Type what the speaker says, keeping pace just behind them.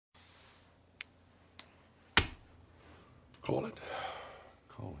Call it.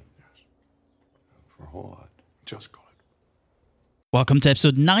 Call it, yes. For a whole lot. Just call it. Welcome to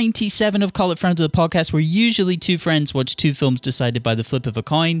episode 97 of Call It Friend, the podcast where usually two friends watch two films decided by the flip of a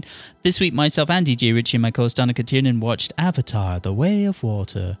coin. This week, myself, Andy J. Ritchie, and my co-host Danica Tiernan watched Avatar, The Way of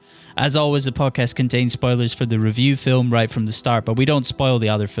Water. As always, the podcast contains spoilers for the review film right from the start, but we don't spoil the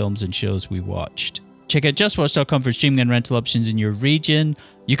other films and shows we watched. Check out justwatch.com for streaming and rental options in your region.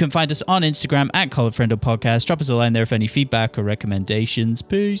 You can find us on Instagram at Call It Friend Podcast. Drop us a line there for any feedback or recommendations.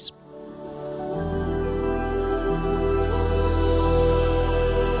 Peace.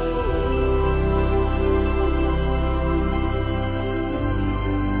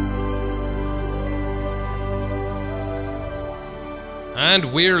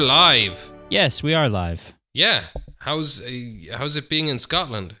 And we're live. Yes, we are live. Yeah. How's it being in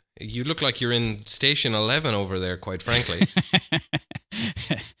Scotland? You look like you're in Station 11 over there, quite frankly.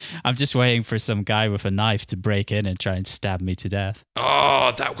 I'm just waiting for some guy with a knife to break in and try and stab me to death.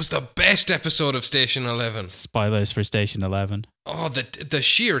 Oh, that was the best episode of Station 11. Spoilers for Station 11. Oh, the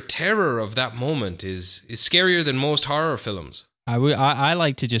sheer terror of that moment is scarier than most horror films. I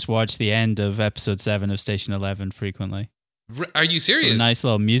like to just watch the end of episode 7 of Station 11 frequently. Are you serious? A nice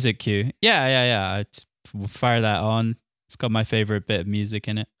little music cue. Yeah. We'll fire that on. It's got my favorite bit of music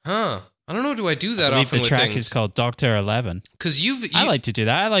in it. Huh. I don't know, do I do that I believe often the with track things? is called Doctor 11. Because I like to do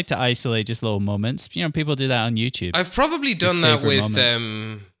that. I like to isolate just little moments. You know, people do that on YouTube. I've probably done that with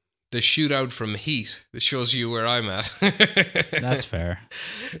moments. the shootout from Heat. This shows you where I'm at. That's fair.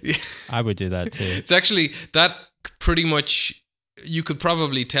 I would do that too. It's actually, that pretty much... You could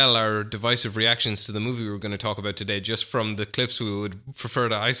probably tell our divisive reactions to the movie we were going to talk about today just from the clips we would prefer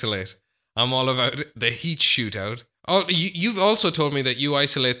to isolate. I'm all about the Heat shootout. Oh, you've also told me that you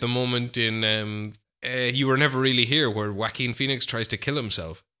isolate the moment in You Were Never Really Here where Joaquin Phoenix tries to kill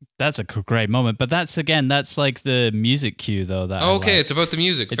himself. That's a great moment, but that's like the music cue though. Okay, it's about the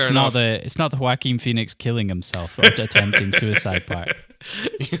music. It's Fair not enough. it's not the Joaquin Phoenix killing himself or attempting suicide part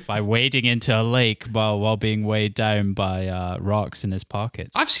by wading into a lake while being weighed down by rocks in his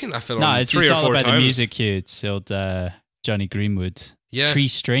pockets. I've seen that film it's three or all four about times. the music cue. It's old Johnny Greenwood. Yeah. Tree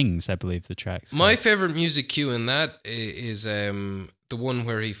Strings, I believe the track's My called. favorite music cue in that is the one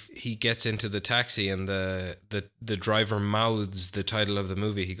where he gets into the taxi and the driver mouths the title of the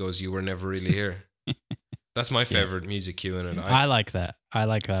movie. He goes, "You were never really here." That's my favorite music cue in it. I like that. I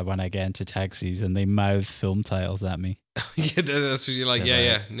like that when I get into taxis and they mouth film titles at me. Yeah, that's what you like.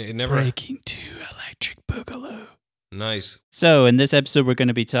 They're Yeah. Never. Breaking to Electric Boogaloo. Nice. So, in this episode, we're going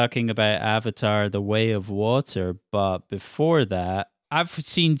to be talking about Avatar, The Way of Water. But before that, I've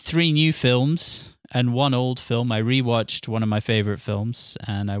seen 3 new films and 1 old film. I rewatched one of my favorite films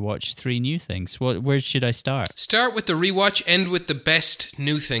and I watched 3 new things. Where should I start? Start with the rewatch, end with the best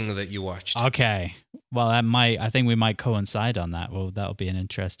new thing that you watched. Okay. Well, I think we might coincide on that. Well, that'll be an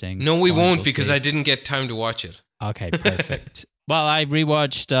interesting... No, we point. won't We'll because see. I didn't get time to watch it. Okay, perfect. Well, I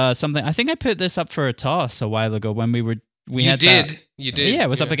rewatched something. I think I put this up for a toss a while ago when we You had did. that. You did. Yeah, it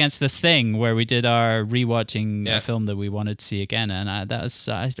was up against The Thing where we did our rewatching Yeah. a film that we wanted to see again, and I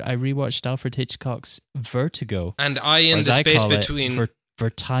rewatched Alfred Hitchcock's Vertigo. And I, or in as the I space call it, between...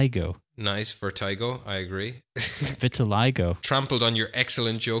 Vertigo, Nice, Vertigo. I agree. Vitiligo. Trampled on your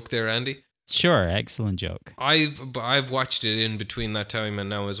excellent joke there, Andy. Sure, excellent joke. I've watched it in between that time and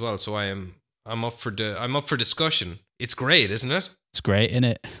now as well, so I'm up for discussion. It's great, isn't it? It's great, isn't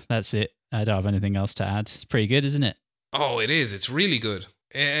it? That's it. I don't have anything else to add. It's pretty good, isn't it? Oh, it is. It's really good.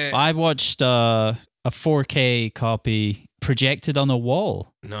 I watched a 4K copy projected on a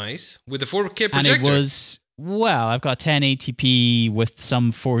wall. Nice. With a 4K projector. And it was, well, I've got 1080p with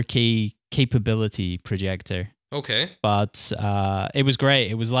some 4K capability projector. Okay. But it was great.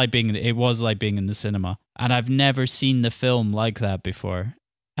 It was like being in the cinema. And I've never seen the film like that before.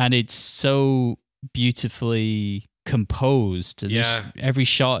 And it's so beautifully composed. Yeah. Every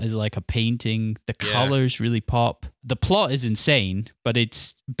shot is like a painting. The colors really pop. The plot is insane, but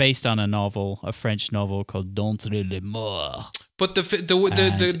it's based on a French novel called D'Entre les Morts. But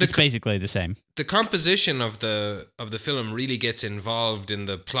It's basically the same. The composition of the film really gets involved in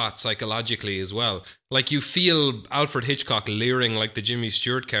the plot psychologically as well. Like you feel Alfred Hitchcock leering like the Jimmy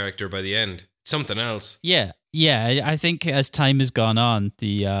Stewart character by the end. It's something else. Yeah. I think as time has gone on,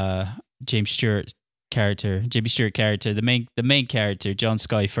 the Jimmy Stewart character, the main character, John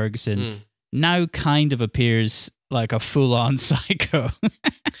Sky Ferguson, now kind of appears like a full-on psycho.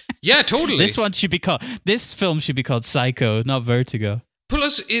 Yeah, totally. This film should be called Psycho, not Vertigo.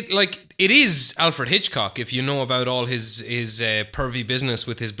 Plus, it is Alfred Hitchcock. If you know about all his pervy business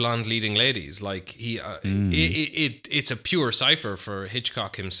with his blonde leading ladies, like it's a pure cipher for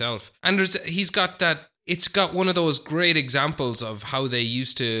Hitchcock himself. And he's got that it's got one of those great examples of how they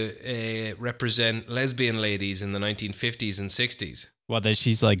used to represent lesbian ladies in the 1950s and 60s. Whether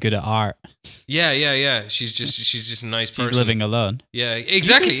she's like good at art. Yeah. She's just a nice person. She's living alone. Yeah, You think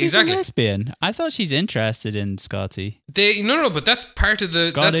exactly. she's a lesbian. I thought she's interested in Scotty. No, but that's part of the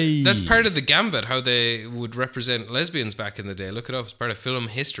Scotty. that's part of the gambit, how they would represent lesbians back in the day. Look it up; it's part of film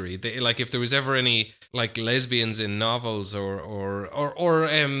history. Like if there was ever any like lesbians in novels, or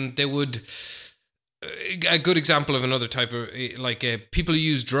they would. A good example of another type of people who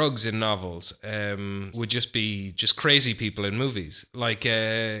use drugs in novels would just be just crazy people in movies. Like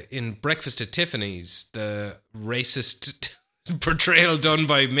in Breakfast at Tiffany's, the racist portrayal done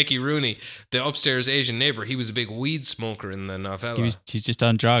by Mickey Rooney, the upstairs Asian neighbor. He was a big weed smoker in the novella. He's just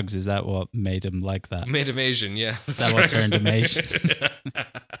on drugs. Is that what made him like that? Made him Asian, yeah. Is that what turned him Asian?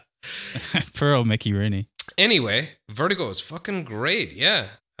 Poor old Mickey Rooney. Anyway, Vertigo is fucking great. Yeah.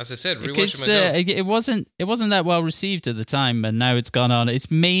 As I said, rewatching Because myself. it wasn't that well received at the time, and now it's gone on.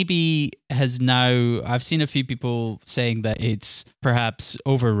 It's maybe has now. I've seen a few people saying that it's perhaps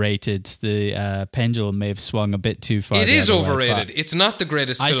overrated. The pendulum may have swung a bit too far. It is the other way, overrated. but It's not the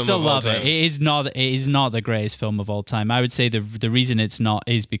greatest I film still of all love time. it. It is not. It is not the greatest film of all time. I would say the reason it's not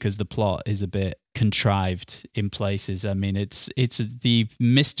is because the plot is a bit contrived in places. I mean, it's the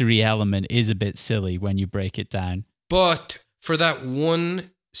mystery element is a bit silly when you break it down. But for that one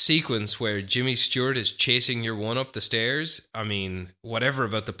sequence where Jimmy Stewart is chasing your one up the stairs, I mean, whatever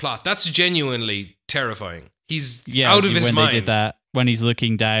about the plot, that's genuinely terrifying. He's out of his when mind. They did that, when he's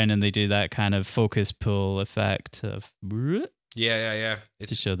looking down and they do that kind of focus pull effect of Yeah.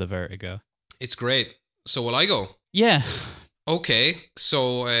 to show the vertigo. It's great. So will I go? Yeah. Okay,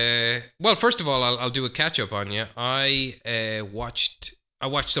 so well, first of all, I'll do a catch up on you. I watched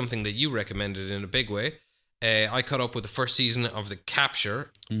something that you recommended in a big way. I caught up with the first season of The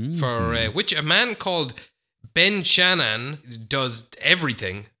Capture, for which a man called Ben Shannon does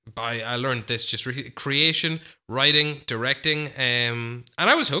everything. I learned this just creation, writing, directing, and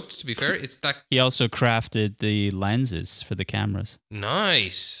I was hooked. To be fair, it's that He also crafted the lenses for the cameras.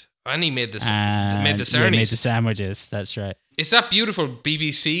 nice, and he made the And made the yeah, sarnies. made the sandwiches. That's right. It's that beautiful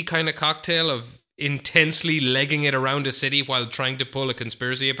BBC kind of cocktail of intensely legging it around a city while trying to pull a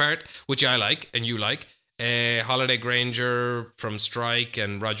conspiracy apart, which I like and you like. Holiday Granger from Strike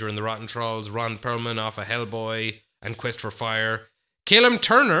and Roger and the Rotten Trolls, Ron Perlman off of Hellboy and Quest for Fire, Caleb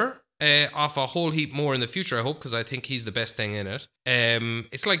Turner off a whole heap more in the future, I hope, because I think he's the best thing in it.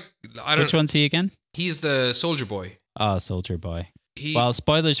 It's like, I don't Which one's he again? He's the Soldier Boy. Oh, Soldier Boy. He, Well,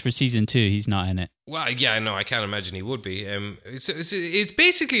 spoilers for season 2. He's not in it. well, yeah, no, I can't imagine he would be. It's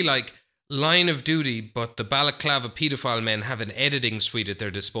basically like Line of Duty, but the balaclava pedophile men have an editing suite at their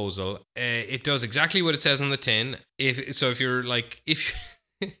disposal. It does exactly what it says on the tin. It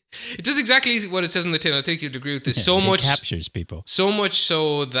does exactly what it says on the tin. I think you'd agree with this. It captures people. So much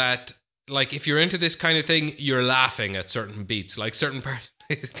so that, like, if you're into this kind of thing, you're laughing at certain beats, like certain parts.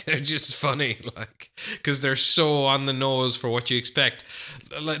 They're just funny, like, because they're so on the nose for what you expect.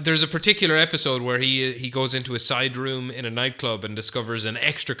 Like, there's a particular episode where he goes into a side room in a nightclub and discovers an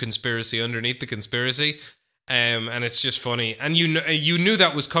extra conspiracy underneath the conspiracy, and it's just funny. And you knew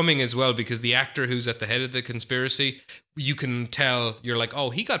that was coming as well, because the actor who's at the head of the conspiracy, you can tell, you're like, oh,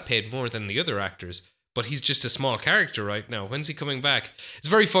 he got paid more than the other actors, but he's just a small character right now. When's he coming back? It's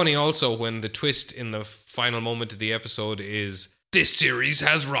very funny also when the twist in the final moment of the episode is, this series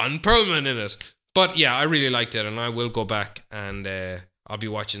has Ron Perlman in it. But yeah, I really liked it, and I will go back and I'll be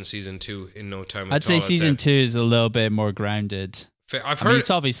watching season 2 in no time. I'd say season 2 is a little bit more grounded. I've I mean, heard it's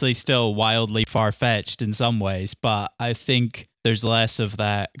obviously still wildly far-fetched in some ways, but I think there's less of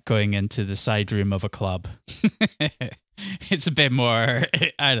that going into the side room of a club. It's a bit more,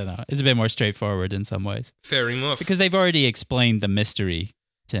 I don't know, it's a bit more straightforward in some ways. fair enough. Because they've already explained the mystery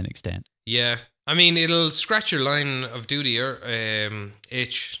to an extent. Yeah, I mean, it'll scratch your Line of Duty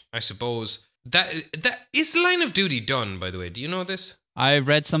itch, I suppose. That is Line of Duty done, by the way. Do you know this? I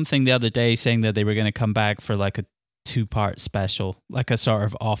read something the other day saying that they were going to come back for like a 2-part special, like a sort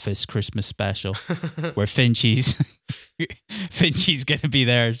of Office Christmas special, where Finchie's going to be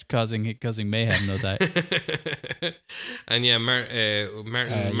there causing mayhem, no doubt. And yeah, Mark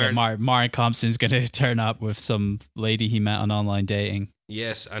Compson's going to turn up with some lady he met on online dating.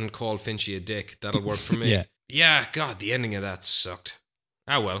 yes, and call Finchy a dick. That'll work for me. Yeah. Yeah, God, the ending of that sucked.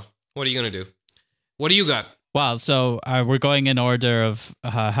 Ah, well, what are you going to do? What do you got? Well, so we're going in order of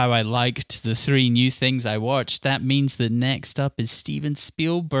how I liked the 3 new things I watched. That means that next up is Steven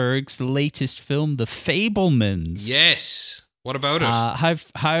Spielberg's latest film, The Fabelmans. Yes. What about it?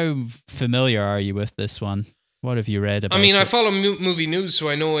 How familiar are you with this one? What have you read about I mean, it? I follow movie news, so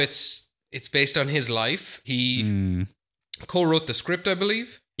I know it's It's based on his life. He co-wrote the script, I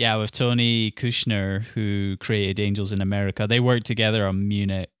believe. Yeah, with Tony Kushner, who created Angels in America. They worked together on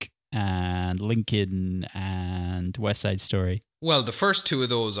Munich and Lincoln and West Side Story. Well, the first two of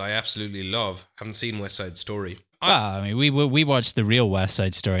those I absolutely love. Haven't seen West Side Story. I mean, we watched the real West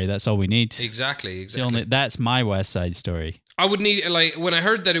Side Story. That's all we need. Exactly. That's my West Side Story. I would need, like, when I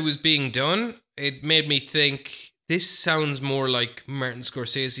heard that it was being done, it made me think, this sounds more like Martin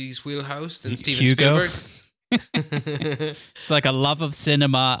Scorsese's wheelhouse than Steven Hugo? Spielberg. It's like a love of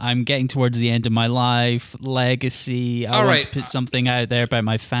cinema. I'm getting towards the end of my life. Legacy. I want to put something out there about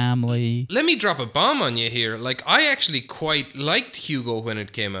my family. Let me drop a bomb on you here. Like, I actually quite liked Hugo when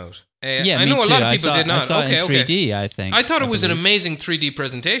it came out. I know too. a lot of people did not. I saw it in 3D, I think. I thought it was an amazing 3D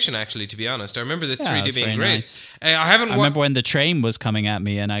presentation, actually, to be honest. I remember the 3D being great. Nice. I remember when the train was coming at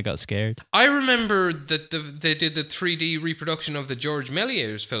me and I got scared. I remember that they did the 3D reproduction of the George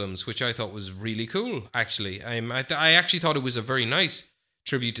Méliès films, which I thought was really cool, actually. I actually thought it was a very nice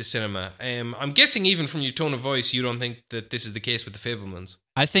tribute to cinema. I'm guessing even from your tone of voice, you don't think that this is the case with The Fabelmans.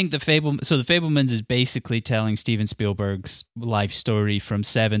 I think The Fabelmans is basically telling Steven Spielberg's life story from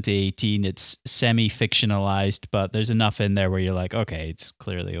 7 to 18. It's semi-fictionalized, but there's enough in there where you're like, okay, it's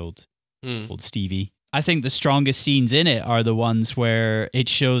clearly old Stevie. I think the strongest scenes in it are the ones where it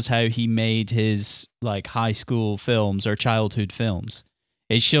shows how he made his like high school films or childhood films.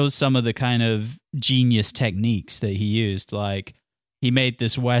 It shows some of the kind of genius techniques that he used. Like, he made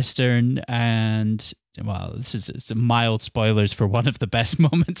this Western and, well, this is mild spoilers for one of the best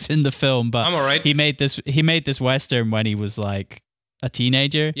moments in the film, but I'm all right. He made this Western when he was like a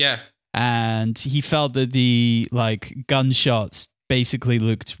teenager. Yeah. And he felt that the like gunshots basically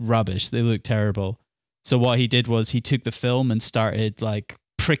looked rubbish. They looked terrible. So what he did was he took the film and started like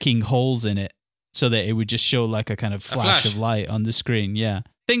pricking holes in it so that it would just show like a kind of flash of light on the screen. Yeah.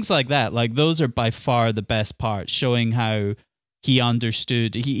 Things like that. Like, those are by far the best parts, showing how he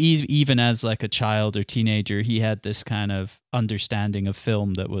understood. He even as like a child or teenager, he had this kind of understanding of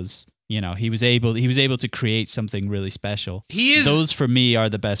film that was, you know, he was able to create something really special. Those for me are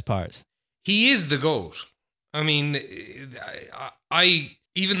the best parts. He is the GOAT. I mean, I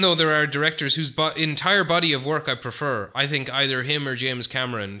even though there are directors whose entire body of work I prefer, I think either him or James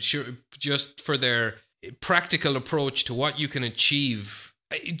Cameron, just for their practical approach to what you can achieve.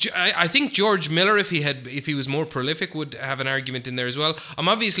 I think George Miller, if he was more prolific, would have an argument in there as well. I'm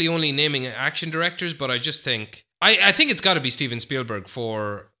obviously only naming action directors, but I just think I think it's got to be Steven Spielberg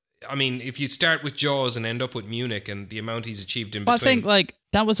for. I mean, if you start with Jaws and end up with Munich and the amount he's achieved in between. I think like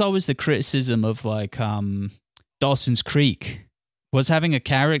that was always the criticism of like Dawson's Creek, was having a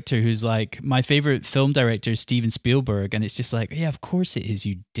character who's like, my favorite film director is Steven Spielberg, and it's just like, yeah, of course it is,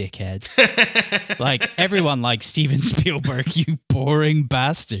 you dickhead. Like, everyone likes Steven Spielberg, you boring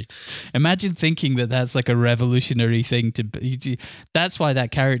bastard. Imagine thinking that that's like a revolutionary thing to be. That's why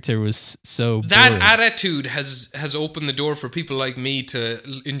that character was so that boring. Attitude has opened the door for people like me to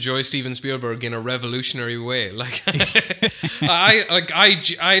enjoy Steven Spielberg in a revolutionary way. Like,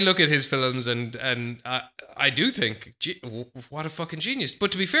 I look at his films and I do think, what a fucking genius.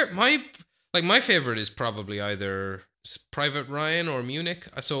 But to be fair, my favorite is probably either Private Ryan or Munich.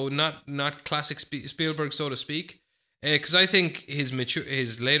 So not classic Spielberg, so to speak, because I think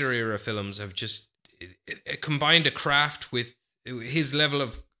his later era films have just combined a craft with his level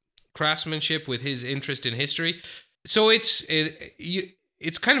of craftsmanship with his interest in history. So it's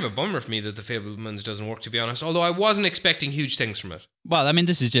kind of a bummer for me that The Fabelmans doesn't work, to be honest. Although I wasn't expecting huge things from it. Well, I mean,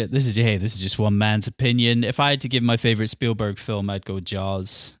 this is just one man's opinion. If I had to give my favorite Spielberg film, I'd go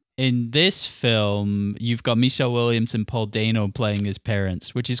Jaws. In this film, you've got Michelle Williams and Paul Dano playing his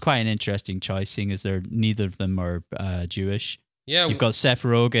parents, which is quite an interesting choice, seeing as neither of them are Jewish. Yeah, you've got Seth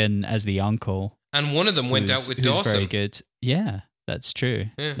Rogen as the uncle, and one of them went out with Dawson. Very good. Yeah. That's true.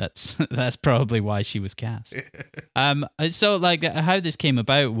 Yeah. That's probably why she was cast. So like how this came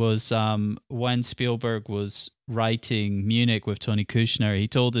about was when Spielberg was writing Munich with Tony Kushner, he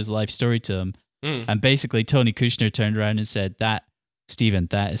told his life story to him, and basically Tony Kushner turned around and said, Steven,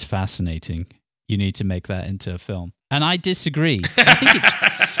 that is fascinating. You need to make that into a film. And I disagree. I think it's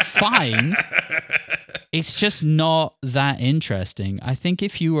fine. It's just not that interesting. I think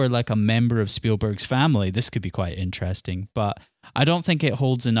if you were like a member of Spielberg's family, this could be quite interesting, but I don't think it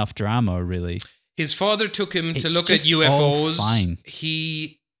holds enough drama, really. His father took him to look at UFOs. Fine.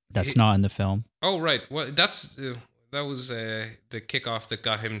 That's not in the film. Oh, right. Well, that was the kickoff that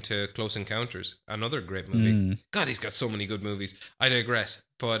got him to Close Encounters, another great movie. God, he's got so many good movies. I digress.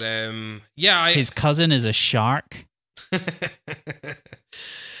 But his cousin is a shark.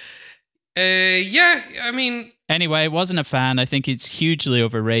 I mean, Anyway, wasn't a fan. I think it's hugely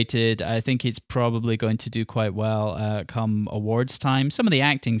overrated. I think it's probably going to do quite well come awards time. Some of the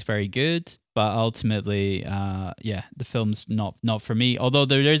acting's very good, but ultimately, the film's not for me. Although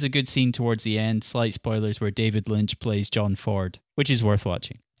there's a good scene towards the end, slight spoilers, where David Lynch plays John Ford, which is worth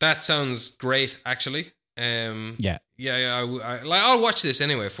watching. That sounds great, actually. I'll watch this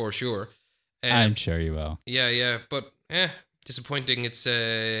anyway for sure. I'm sure you will. Yeah, but disappointing. It's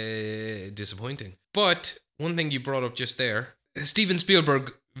disappointing. But one thing you brought up just there, Steven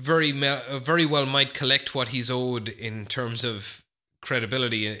Spielberg very well might collect what he's owed in terms of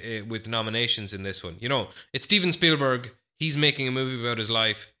credibility with nominations in this one. You know, it's Steven Spielberg. He's making a movie about his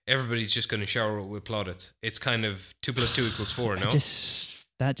life. Everybody's just going to shower it with plaudits. It's kind of 2 + 2 = 4. No,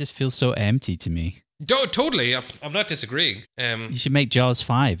 that just feels so empty to me. Totally, I'm not disagreeing. You should make Jaws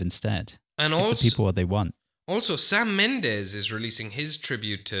 5 instead. And give also, the people what they want. Also, Sam Mendes is releasing his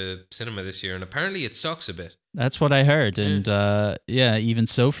tribute to cinema this year, and apparently it sucks a bit. That's what I heard, and even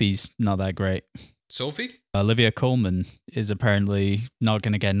Sophie's not that great. Sophie? Olivia Colman is apparently not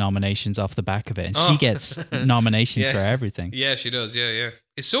going to get nominations off the back of it, and she gets nominations for everything. Yeah, she does. Yeah.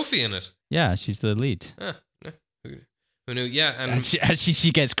 Is Sophie in it? Yeah, she's the lead. Who knew? Yeah, and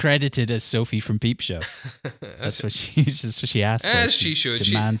she gets credited as Sophie from Peep Show. That's what she asks for. As she should.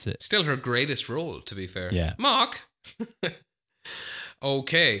 Demands it. Still her greatest role, to be fair. Yeah. Mark.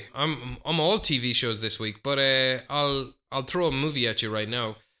 Okay, I'm all TV shows this week, but I'll throw a movie at you right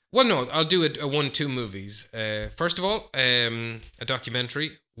now. Well, no, I'll do it 1-2 movies. First of all, a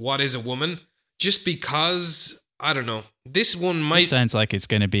documentary. What is a Woman? Just because, I don't know, this one might... This sounds like it's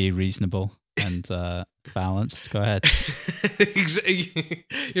going to be reasonable and balanced. Go ahead.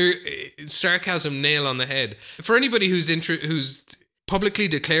 Your sarcasm nail on the head. For anybody who's publicly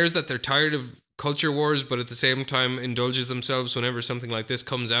declares that they're tired of culture wars, but at the same time indulges themselves whenever something like this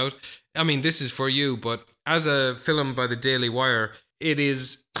comes out, I mean, this is for you, but as a film by the Daily Wire, it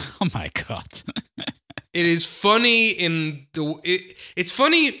is... Oh my God. It is funny it's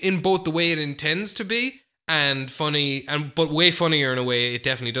funny in both the way it intends to be but way funnier in a way it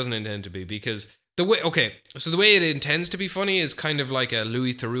definitely doesn't intend to be, because the way it intends to be funny is kind of like a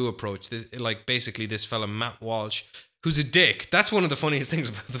Louis Theroux approach. Like basically this fella Matt Walsh, who's a dick. That's one of the funniest things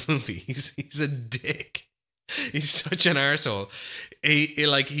about the movie. He's a dick. He's such an arsehole.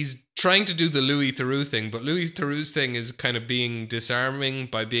 He's trying to do the Louis Theroux thing, but Louis Theroux's thing is kind of being disarming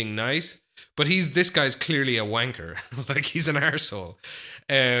by being nice. But this guy's clearly a wanker. Like, he's an arsehole.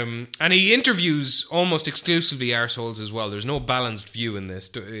 And he interviews almost exclusively arseholes as well. There's no balanced view in this.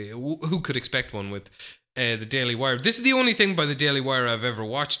 Who could expect one with the Daily Wire? This is the only thing by the Daily Wire I've ever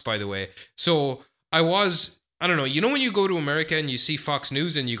watched, by the way. So I don't know, you know when you go to America and you see Fox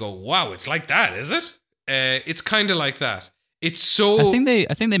News and you go, wow, it's like that, is it? It's kind of like that. It's so... I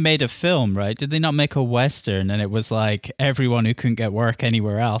think they made a film, right? Did they not make a Western? And it was like everyone who couldn't get work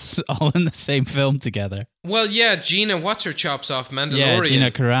anywhere else, all in the same film together. Well, yeah, Gina, what's her chops off Mandalorian? Yeah,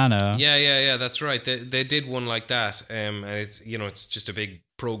 Gina Carano. Yeah, that's right. They did one like that, and it's just a big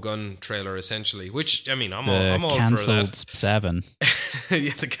pro-gun trailer essentially. Which, I mean, I'm all for that. Cancelled 7.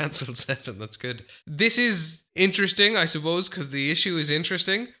 Yeah, the cancelled 7. That's good. This is interesting, I suppose, because the issue is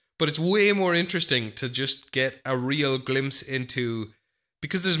interesting. But it's way more interesting to just get a real glimpse into,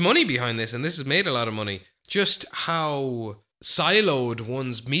 because there's money behind this, and this has made a lot of money, just how siloed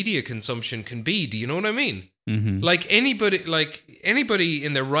one's media consumption can be. Do you know what I mean? Mm-hmm. Like anybody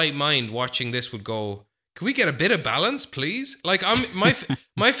in their right mind watching this would go, can we get a bit of balance, please? Like,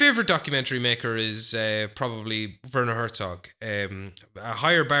 my favorite documentary maker is probably Werner Herzog. A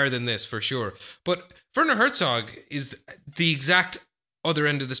higher bar than this for sure. But Werner Herzog is the exact other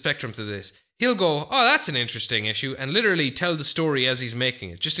end of the spectrum to this. He'll go, oh, that's an interesting issue, and literally tell the story as he's making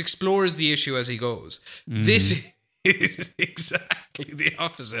it. Just explores the issue as he goes. Mm. This is exactly the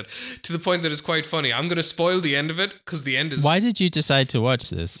opposite, to the point that it's quite funny. I'm going to spoil the end of it, because the end is... Why did you decide to watch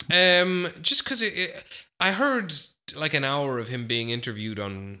this? Just because I heard like an hour of him being interviewed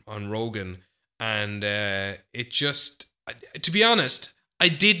on Rogan, and it just... To be honest, I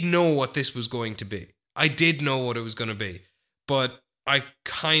did know what this was going to be. I did know what it was going to be. But I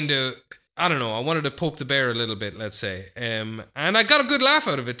kind of, I don't know, I wanted to poke the bear a little bit, let's say. And I got a good laugh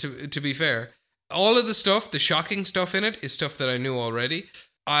out of it, to be fair. All of the stuff, the shocking stuff in it, is stuff that I knew already.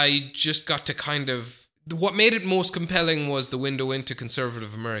 I just got to kind of... What made it most compelling was the window into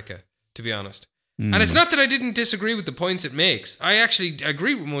conservative America, to be honest. Mm. And it's not that I didn't disagree with the points it makes. I actually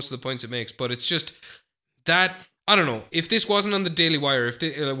agree with most of the points it makes, but it's just that, I don't know, if this wasn't on the Daily Wire,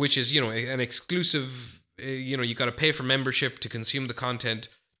 which is, an exclusive... you got to pay for membership to consume the content.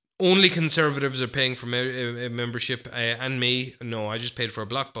 Only conservatives are paying for membership, and me. No, I just paid for a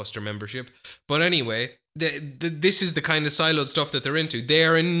Blockbuster membership. But anyway, this is the kind of siloed stuff that they're into. They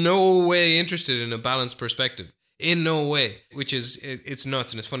are in no way interested in a balanced perspective. In no way. Which is, it's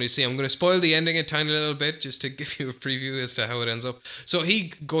nuts and it's funny to see. I'm going to spoil the ending a tiny little bit just to give you a preview as to how it ends up. So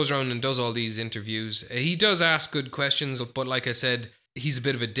he goes around and does all these interviews. He does ask good questions, but like I said, he's a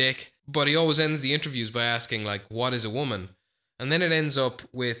bit of a dick. But he always ends the interviews by asking, like, what is a woman? And then it ends up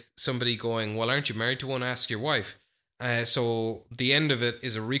with somebody going, well, aren't you married to one? Ask your wife. So the end of it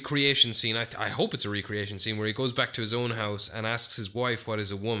is a recreation scene. I hope it's a recreation scene where he goes back to his own house and asks his wife what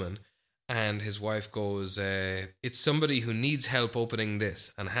is a woman. And his wife goes, it's somebody who needs help opening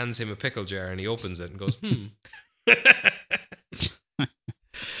this, and hands him a pickle jar, and he opens it and goes,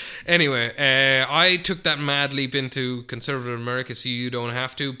 Anyway, I took that mad leap into conservative America so you don't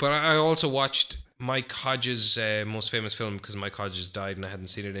have to. But I also watched Mike Hodges' most famous film, because Mike Hodges died and I hadn't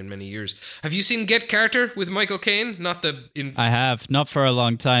seen it in many years. Have you seen Get Carter with Michael Caine? I have, not for a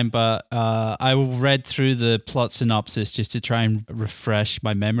long time, but I read through the plot synopsis just to try and refresh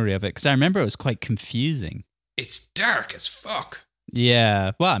my memory of it, because I remember it was quite confusing. It's dark as fuck.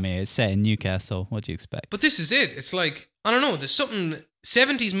 Yeah, well, I mean, it's set in Newcastle. What do you expect? But this is it. It's like, I don't know, there's something...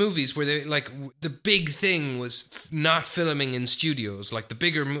 70s movies where they, like, the big thing was not filming in studios. Like, the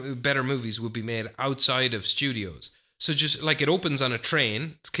bigger, better movies would be made outside of studios. So just, like, it opens on a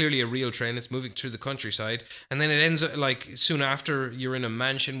train. It's clearly a real train. It's moving through the countryside. And then it ends, like, soon after, you're in a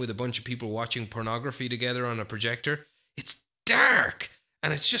mansion with a bunch of people watching pornography together on a projector. It's dark.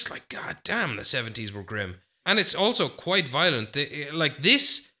 And it's just like, god damn, the 70s were grim. And it's also quite violent. Like,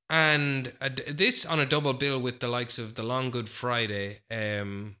 this... And this on a double bill with the likes of The Long Good Friday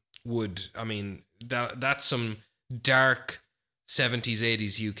that's some dark 70s,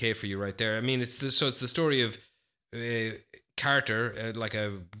 80s UK for you right there. I mean, it's the story of Carter, like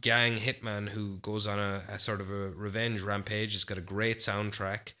a gang hitman who goes on a sort of a revenge rampage. It's got a great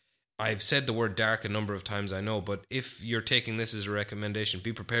soundtrack. I've said the word dark a number of times, I know, but if you're taking this as a recommendation,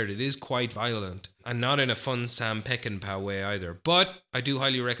 be prepared. It is quite violent, and not in a fun Sam Peckinpah way either. But I do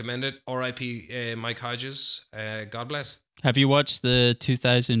highly recommend it. R.I.P. Mike Hodges. God bless. Have you watched the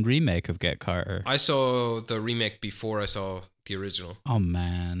 2000 remake of Get Carter? I saw the remake before I saw the original. Oh,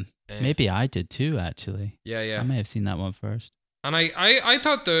 man. Maybe I did too, actually. Yeah. I may have seen that one first. And I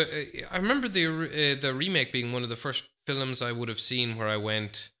thought I remember the remake being one of the first films I would have seen where I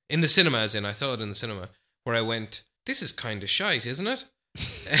went... In the cinema, as in, I saw it in the cinema, where I went, this is kind of shite, isn't it?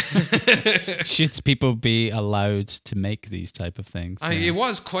 Should people be allowed to make these type of things? It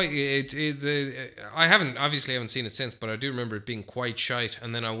was quite... I haven't seen it since, but I do remember it being quite shite.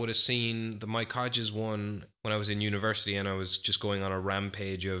 And then I would have seen the Mike Hodges one when I was in university, and I was just going on a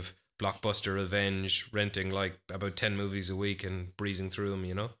rampage of blockbuster revenge, renting like about 10 movies a week and breezing through them,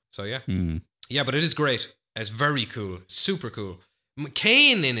 you know? So yeah. Yeah, but it is great. It's very cool. Super cool.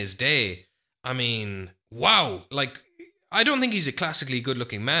 Caine in his day, I mean, wow. Like, I don't think he's a classically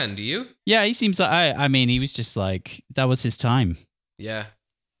good-looking man, do you? Yeah, he seems like... I mean, he was just like... That was his time. Yeah.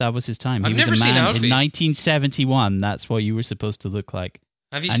 That was his time. I've He was never a seen man Alfie. in 1971. That's what you were supposed to look like.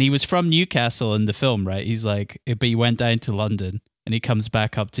 Have you And he was from Newcastle in the film, right? He's like... But he went down to London, and he comes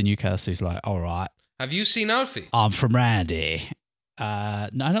back up to Newcastle. He's like, all right. Have you seen Alfie? I'm from Randy. No,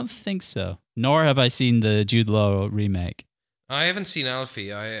 I don't think so. Nor have I seen the Jude Law remake. I haven't seen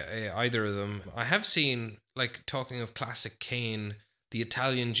Alfie, either of them. I have seen, like, talking of classic Caine, The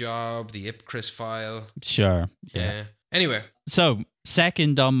Italian Job, The Ipcris File. Sure. Yeah. Anyway. So,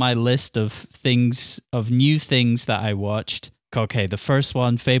 second on my list of new things that I watched. Okay, the first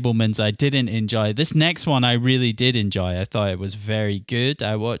one, Fabelmans, I didn't enjoy. This next one I really did enjoy. I thought it was very good.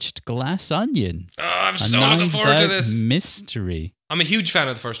 I watched Glass Onion. Oh, I'm so looking forward to this. Mystery. I'm a huge fan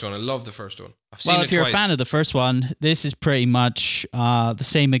of the first one. I love the first one. I've seen it twice. If you're a fan of the first one, this is pretty much the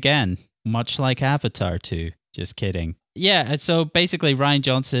same again. Much like Avatar 2. Just kidding. Yeah, so basically Rian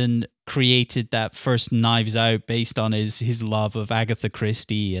Johnson created that first Knives Out based on his love of Agatha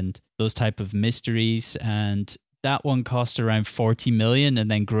Christie and those type of mysteries, and that one cost around 40 million and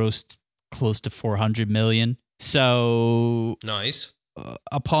then grossed close to 400 million. So nice.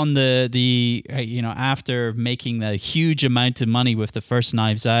 Upon the after making the huge amount of money with the first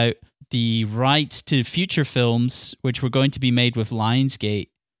Knives Out, the rights to future films, which were going to be made with Lionsgate,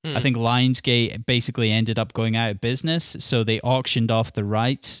 I think Lionsgate basically ended up going out of business, so they auctioned off the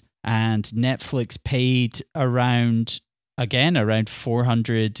rights, and Netflix paid around again, around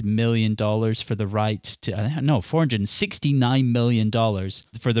 $400 million for the rights to, $469 million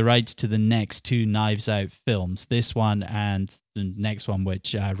for the rights to the next two Knives Out films. This one and the next one,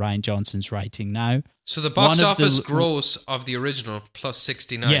 which Rian Johnson's writing now. So the box office gross of the original plus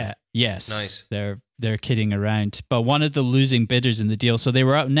 69. Yeah, yes. Nice. They're kidding around. But one of the losing bidders in the deal, so they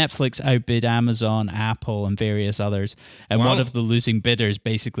were out, Netflix outbid Amazon, Apple, and various others. And Wow. one of the losing bidders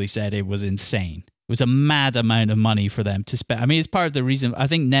basically said it was insane. It was a mad amount of money for them to spend. I mean, it's part of the reason. I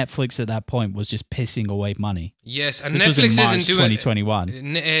think Netflix at that point was just pissing away money. Yes, and This Netflix was in March isn't doing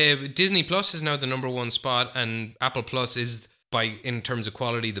 2021. Disney Plus is now the number one spot, and Apple Plus is in terms of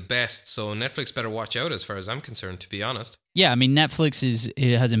quality the best. So Netflix better watch out, as far as I'm concerned. To be honest. Yeah, I mean, Netflix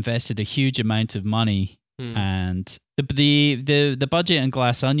has invested a huge amount of money, and the budget on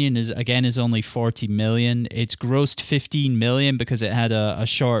Glass Onion is only $40 million. It's grossed $15 million because it had a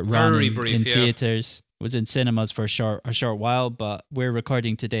short run Very in brief, yeah. theaters. It was in cinemas for a short while, but we're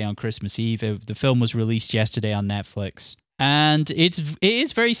recording today on Christmas Eve. The film was released yesterday on Netflix. And it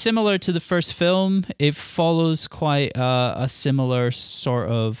is very similar to the first film. It follows quite a similar sort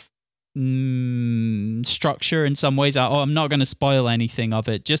of structure in some ways. I'm not going to spoil anything of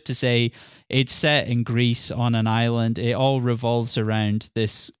it. Just to say, it's set in Greece on an island. It all revolves around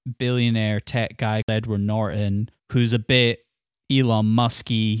this billionaire tech guy, Edward Norton, who's a bit Elon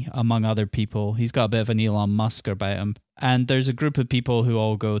Musky, among other people. He's got a bit of an Elon Musk about him. And there's a group of people who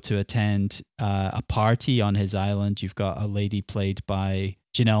all go to attend a party on his island. You've got a lady played by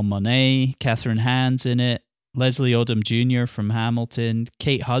Janelle Monáe, Catherine Hahn's in it, Leslie Odom Jr. from Hamilton,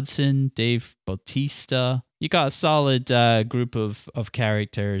 Kate Hudson, Dave Bautista. You got a solid group of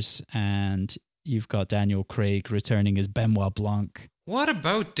characters, and you've got Daniel Craig returning as Benoit Blanc. What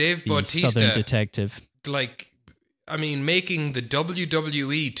about Dave the Bautista? Southern detective. Making the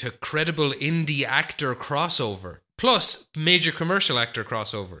WWE to credible indie actor crossover, plus major commercial actor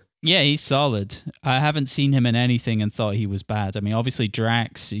crossover. Yeah, he's solid. I haven't seen him in anything and thought he was bad. I mean, obviously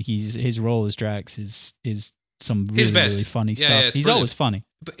Drax, his role as Drax is some really funny stuff. Yeah, he's brilliant. always funny.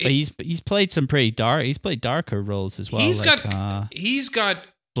 But he's played some pretty dark. He's played darker roles as well. He's got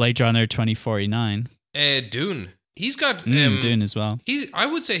Blade Runner 2049. Dune. He's got Dune as well. I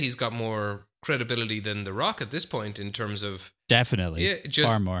would say he's got more credibility than The Rock at this point in terms of definitely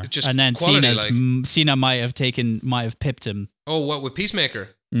far more. Just and then quality, Cena might have pipped him. Oh, what with Peacemaker?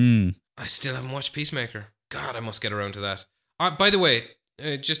 I still haven't watched Peacemaker. God, I must get around to that. By the way,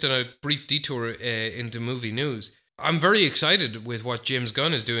 just on a brief detour into movie news, I'm very excited with what James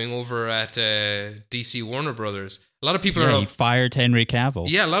Gunn is doing over at DC Warner Brothers. A lot of people he fired Henry Cavill.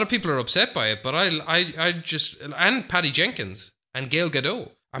 Yeah, a lot of people are upset by it, but I just, and Patty Jenkins and Gal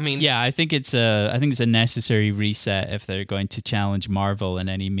Gadot. I mean, yeah, I think it's a necessary reset if they're going to challenge Marvel in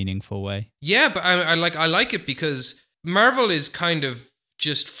any meaningful way. Yeah, but I like it because Marvel is kind of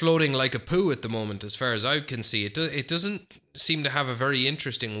just floating like a poo at the moment, as far as I can see. It doesn't seem to have a very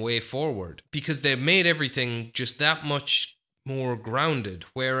interesting way forward because they've made everything just that much more grounded.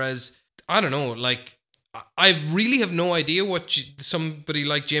 Whereas, I don't know, I really have no idea what somebody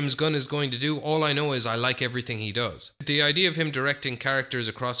like James Gunn is going to do. All I know is I like everything he does. The idea of him directing characters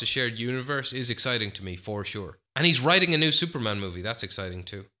across a shared universe is exciting to me, for sure. And he's writing a new Superman movie. That's exciting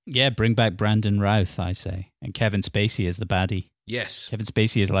too. Yeah, bring back Brandon Routh, I say. And Kevin Spacey as the baddie. Yes. Kevin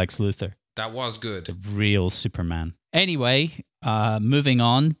Spacey is Lex Luthor. That was good. The real Superman. Anyway, moving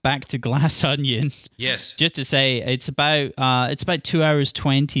on, back to Glass Onion. Yes. Just to say, it's about 2 hours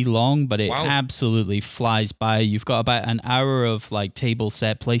 20 long, but it absolutely flies by. You've got about an hour of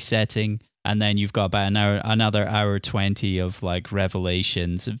place setting, and then you've got about another hour 20 of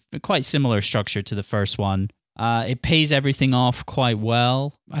revelations. Quite similar structure to the first one. It pays everything off quite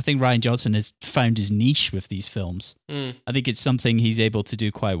well. I think Rian Johnson has found his niche with these films. I think it's something he's able to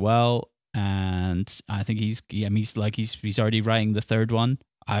do quite well. And I think he's already writing the third one.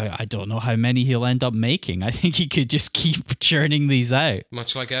 I don't know how many he'll end up making. I think he could just keep churning these out.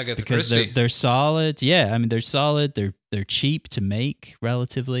 Much like Agatha because Christie. They're solid. Yeah, I mean they're solid. They're cheap to make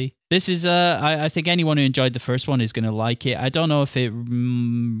relatively. This is I think anyone who enjoyed the first one is going to like it. I don't know if it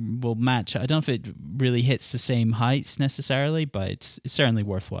will match. I don't know if it really hits the same heights necessarily, but it's certainly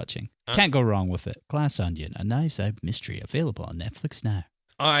worth watching. Can't go wrong with it. Glass Onion, a Knives Out mystery, available on Netflix now.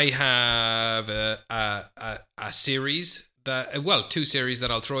 I have a series two series that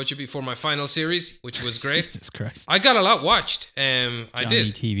I'll throw at you before my final series, which was great. Jesus Christ. I got a lot watched. Johnny I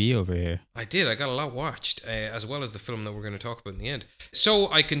did. TV over here. I did. I got a lot watched, as well as the film that we're going to talk about in the end.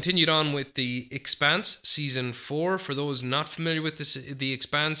 So I continued on with The Expanse, Season 4. For those not familiar with The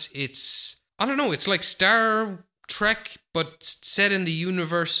Expanse, it's like Star Trek, but set in the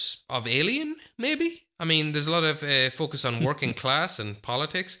universe of Alien, maybe? I mean, there's a lot of focus on working class and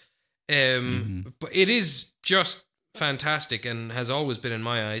politics. But it is just fantastic and has always been in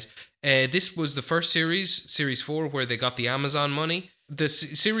my eyes. This was the first series 4, where they got the Amazon money. The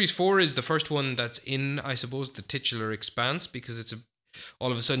series 4 is the first one that's in, I suppose, the titular expanse, because it's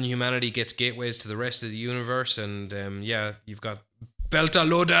all of a sudden humanity gets gateways to the rest of the universe, and you've got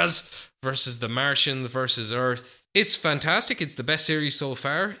Beltalodas versus the Martians versus Earth. It's fantastic. It's the best series so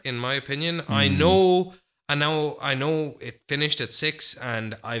far, in my opinion. I know it finished at 6,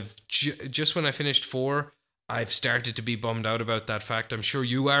 and I've just when I finished 4, I've started to be bummed out about that fact. I'm sure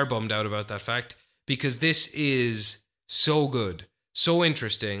you are bummed out about that fact, because this is so good, so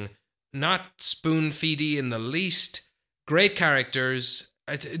interesting, not spoon-feedy in the least. Great characters,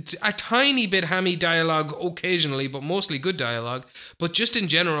 a tiny bit hammy dialogue occasionally, but mostly good dialogue. But just in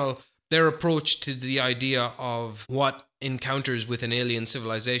general, their approach to the idea of what encounters with an alien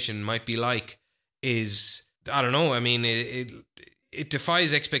civilization might be like is, I don't know, I mean, it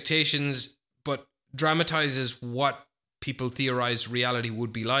defies expectations, but dramatizes what people theorize reality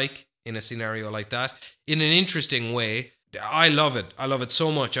would be like in a scenario like that in an interesting way. I love it. I love it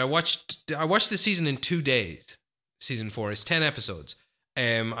so much. I watched the season in 2 days. Season 4 is 10 episodes.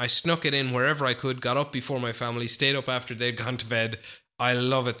 I snuck it in wherever I could, got up before my family, stayed up after they'd gone to bed. I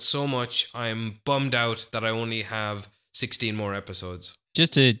love it so much. I'm bummed out that I only have 16 more episodes.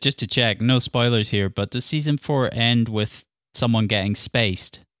 Just to check, no spoilers here, but does season 4 end with someone getting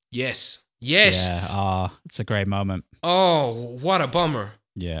spaced? Yes. Yeah, it's a great moment. Oh, what a bummer.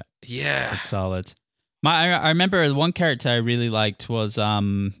 Yeah. It's solid. I remember the one character I really liked was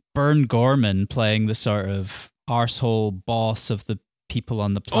Bern Gorman, playing the sort of arsehole boss of the people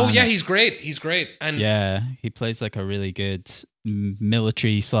on the planet. Oh yeah, he's great. And yeah, he plays like a really good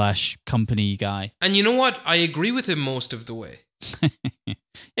military/company guy. And you know what? I agree with him most of the way. Yeah,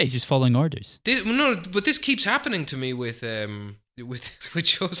 he's just following orders. But this keeps happening to me with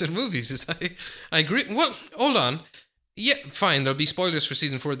shows and movies. I agree. Well, hold on. Yeah, fine. There'll be spoilers for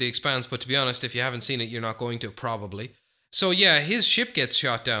season 4 of The Expanse, but to be honest, if you haven't seen it, you're not going to, probably. So yeah, his ship gets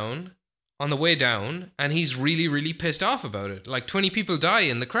shot down on the way down, and he's really, really pissed off about it. Like 20 people die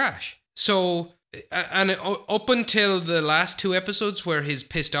in the crash. So, and up until the last 2 episodes where his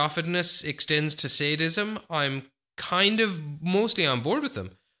pissed offedness extends to sadism, I'm kind of mostly on board with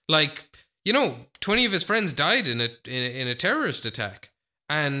them. Like, 20 of his friends died in a terrorist attack,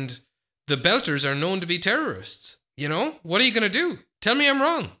 and the Belters are known to be terrorists. What are you going to do? Tell me I'm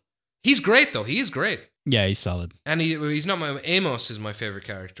wrong. He's great, though. He is great. Yeah, he's solid. And he's not Amos is my favorite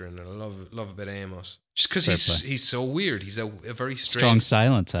character, and I love a bit of Amos. Just because he's so weird. He's a very strong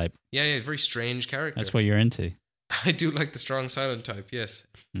silent type. Yeah, very strange character. That's what you're into. I do like the strong silent type, yes.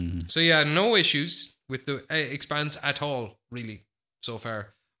 Mm-hmm. So yeah, no issues with the Expanse at all, really, so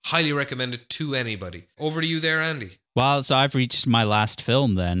far. Highly recommended to anybody. Over to you there, Andy. Well, so I've reached my last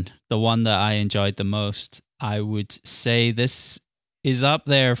film then. The one that I enjoyed the most. I would say this is up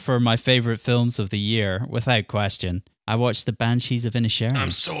there for my favorite films of the year, without question. I watched The Banshees of Inisherin.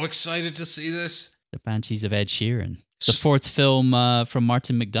 I'm so excited to see this. The Banshees of Ed Sheeran. The 4th film from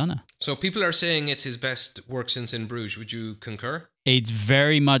Martin McDonagh. So people are saying it's his best work since In Bruges. Would you concur? It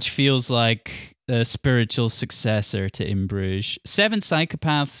very much feels like a spiritual successor to In Bruges. 7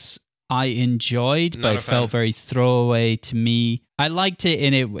 Psychopaths I enjoyed, but it felt very throwaway to me. I liked it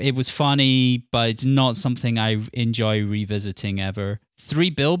and it was funny, but it's not something I enjoy revisiting ever. 3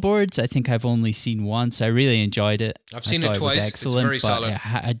 Billboards, I think I've only seen once. I really enjoyed it. I've seen it twice. It was excellent, it's very solid.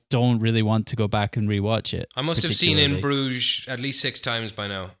 I don't really want to go back and rewatch it. I must have seen In Bruges at least 6 times by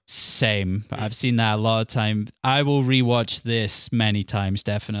now. Same. I've seen that a lot of time. I will rewatch this many times,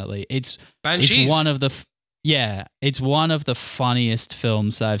 definitely. Banshees? It's one of the... it's one of the funniest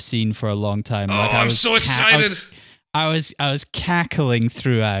films that I've seen for a long time. I'm so excited. I was cackling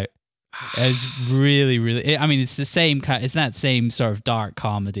throughout. It's really, really... I mean, it's the same... It's that same sort of dark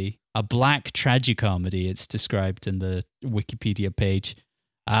comedy. A black tragicomedy, it's described in the Wikipedia page.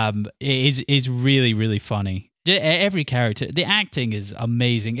 It is really, really funny. Every character... The acting is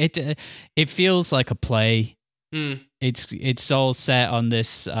amazing. It feels like a play. Mm. It's all set on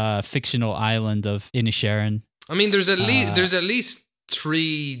this fictional island of Inisherin. I mean, there's at least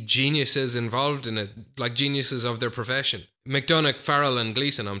 3 geniuses involved in it, like geniuses of their profession. McDonagh, Farrell, and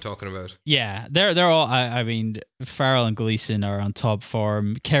Gleeson. I'm talking about. Yeah, they're all. I mean, Farrell and Gleeson are on top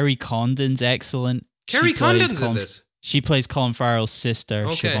form. Kerry Condon's excellent. Kerry Condon's in this. She plays Colin Farrell's sister,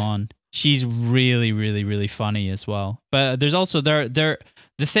 Siobhan. She's really, really, really funny as well. But there's also the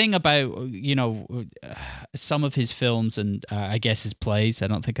thing about, some of his films and I guess his plays, I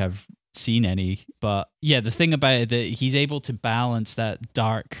don't think I've seen any, but yeah, the thing about it that he's able to balance that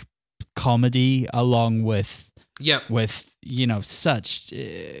dark comedy along with Yeah. such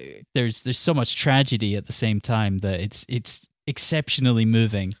there's so much tragedy at the same time that it's exceptionally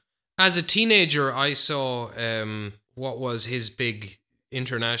moving. As a teenager, I saw what was his big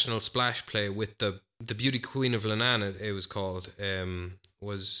international splash play with the Beauty Queen of Lenan. It was called.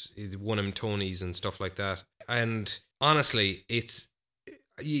 It won him Tonys and stuff like that. And honestly, it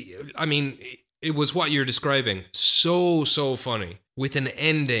was what you're describing. So funny, with an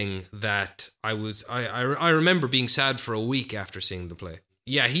ending that I remember being sad for a week after seeing the play.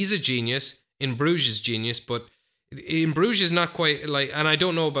 Yeah, he's a genius. In Bruges is genius, but In Bruges is not quite like, and I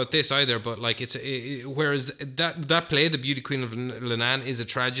don't know about this either, but like whereas that play, The Beauty Queen of Lenan, is a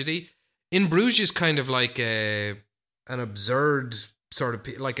tragedy. In Bruges is kind of like an absurd sort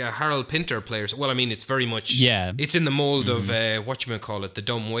of, like a Harold Pinter player. Well, I mean, it's very much, it's in the mold of whatchamacallit, The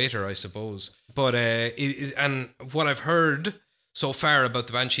Dumb Waiter, I suppose. But and what I've heard so far about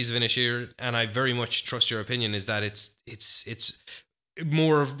the Banshees of Inisherin, and I very much trust your opinion, is that it's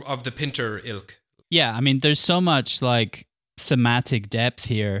more of the Pinter ilk. Yeah, I mean, there's so much like thematic depth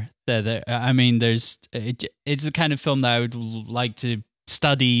here that I mean, it's the kind of film that I would like to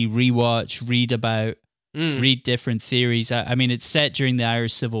study, rewatch, read about, read different theories. I mean, it's set during the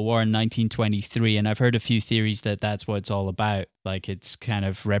Irish Civil War in 1923, and I've heard a few theories that that's what it's all about. Like, it's kind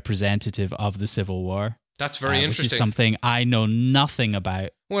of representative of the Civil War. That's very interesting. Which is something I know nothing about.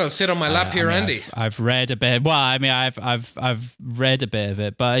 Well, sit on my lap here, Andy. I've read a bit. Well, I mean, I've read a bit of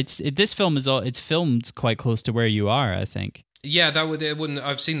it, but this film it's filmed quite close to where you are, I think. Yeah,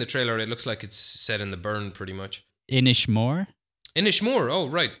 I've seen the trailer. It looks like it's set in the Burn, pretty much. Inishmore. Oh,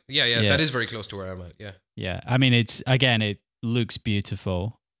 right. Yeah. That is very close to where I'm at. Yeah. Yeah. I mean, it looks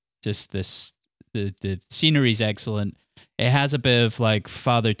beautiful. Just the scenery's excellent. It has a bit of like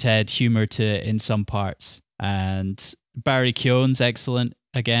Father Ted humor to it in some parts, and Barry Keoghan's excellent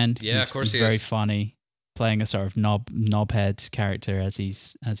again. Yeah, of course he's very funny, playing a sort of knobhead character as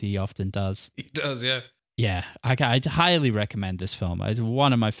he often does. He does, yeah. Yeah, I'd highly recommend this film. It's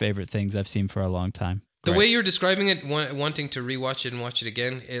one of my favorite things I've seen for a long time. The way you're describing it, wanting to rewatch it and watch it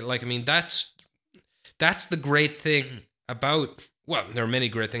again, that's the great thing about. Well, there are many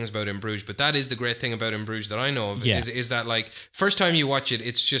great things about In Bruges, but that is the great thing about In Bruges that I know of. Yeah. Is that like first time you watch it,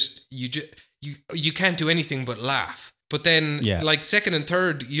 it's just you can't do anything but laugh. But then, like second and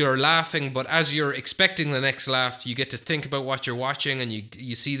third, you're laughing, but as you're expecting the next laugh, you get to think about what you're watching, and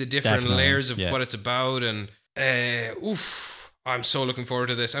you see the different layers of what it's about. And I'm so looking forward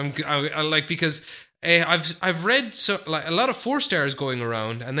to this. I like, because I've read like a lot of 4 stars going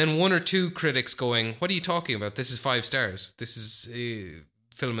around, and then 1 or 2 critics going, "What are you talking about? This is 5 stars. This is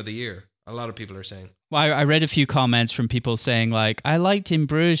film of the year." A lot of people are saying. Well, I read a few comments from people saying like, "I liked In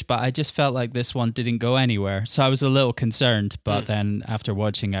Bruges, but I just felt like this one didn't go anywhere." So I was a little concerned, but then after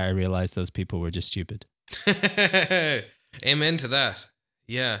watching it, I realized those people were just stupid. Amen to that.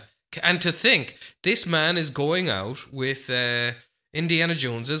 Yeah. And to think, this man is going out with Indiana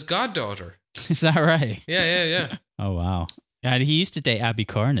Jones's goddaughter. Is that right? Yeah. Oh, wow. Yeah, he used to date Abby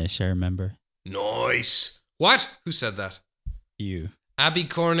Cornish, I remember. Nice. What? Who said that? You. Abby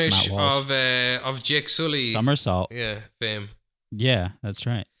Cornish of Jake Sully. Somersault. Yeah, fame. Yeah, that's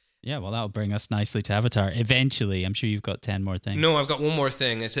right. Yeah, well, that'll bring us nicely to Avatar. Eventually, I'm sure you've got 10 more things. No, I've got one more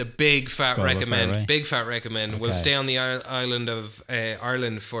thing. It's a big fat recommend. Big fat recommend. Okay. We'll stay on the island of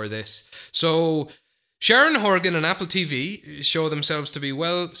Ireland for this. So, Sharon Horgan and Apple TV show themselves to be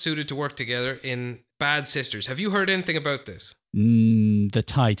well suited to work together in Bad Sisters. Have you heard anything about this? The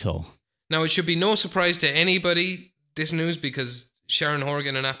title. Now, it should be no surprise to anybody, this news, because Sharon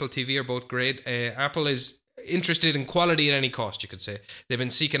Horgan and Apple TV are both great. Apple is interested in quality at any cost, you could say. They've been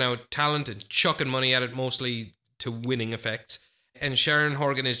seeking out talent and chucking money at it, mostly to winning effects. And Sharon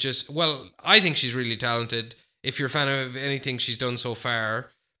Horgan is just, well, I think she's really talented. If you're a fan of anything she's done so far,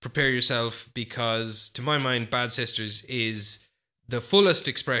 prepare yourself, because to my mind, Bad Sisters is the fullest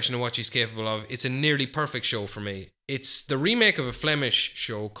expression of what she's capable of. It's a nearly perfect show for me. It's the remake of a Flemish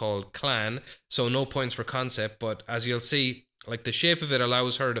show called Clan, so no points for concept, but as you'll see, like the shape of it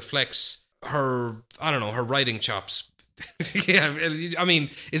allows her to flex her writing chops. Yeah, I mean,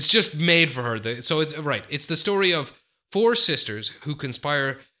 it's just made for her. So it's right. It's the story of 4 sisters who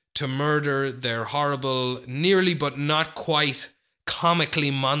conspire to murder their horrible, nearly but not quite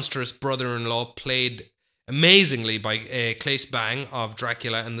comically monstrous brother-in-law, played amazingly by Claes Bang of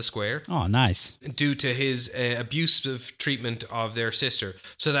Dracula and the Square. Oh, nice. Due to his abusive treatment of their sister.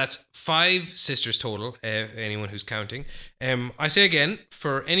 So that's 5 sisters total, anyone who's counting. I say again,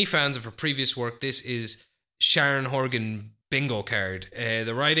 for any fans of her previous work, this is Sharon Horgan bingo card.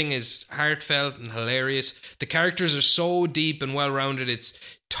 The writing is heartfelt and hilarious. The characters are so deep and well-rounded, it's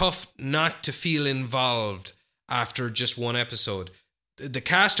tough not to feel involved after just one episode. The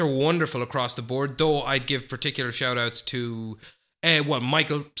cast are wonderful across the board, though I'd give particular shout-outs to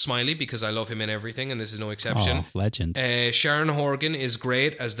Michael Smiley, because I love him in everything, and this is no exception. Oh, legend. Sharon Horgan is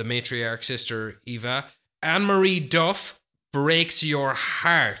great as the matriarch sister Eva. Anne-Marie Duff breaks your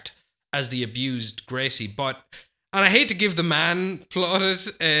heart as the abused Gracie, and I hate to give the man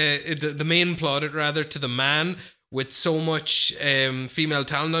plaudit, the main plaudit rather, to the man with so much female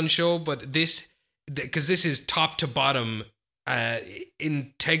talent on show, but because this is top to bottom,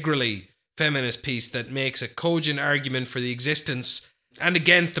 integrally feminist piece that makes a cogent argument for the existence and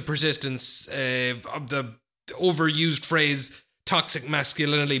against the persistence of the overused phrase toxic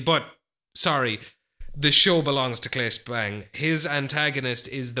masculinity. But sorry, the show belongs to Claes Bang. His antagonist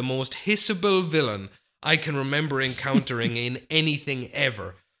is the most hissable villain I can remember encountering in anything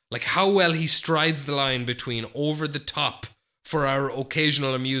ever. Like how well he strides the line between over the top for our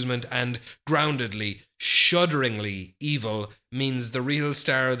occasional amusement and groundedly, shudderingly evil means the real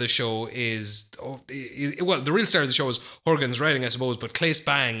star of the show is the real star of the show is Horgan's writing, I suppose, but Claes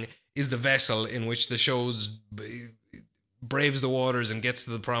Bang is the vessel in which the show's braves the waters and gets to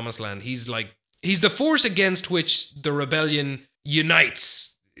the promised land. He's the force against which the rebellion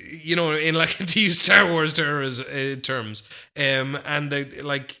unites, you know, in like to use Star Wars terms.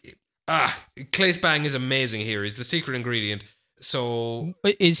 Claes Bang is amazing here. He's the secret ingredient. So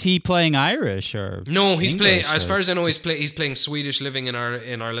is he playing Irish or no? He's English, playing, as far as I know, he's playing Swedish, living in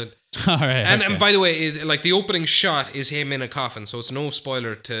Ireland. All right, and by the way, like the opening shot is him in a coffin, so it's no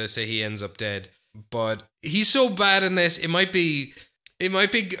spoiler to say he ends up dead. But he's so bad in this, it might be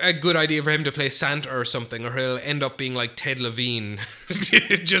a good idea for him to play Santa or something, or he'll end up being like Ted Levine,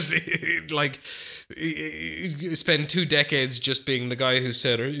 just like spend 2 decades just being the guy who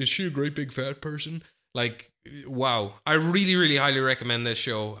said, "Is she a great big fat person?" Like. Wow. I really, really highly recommend this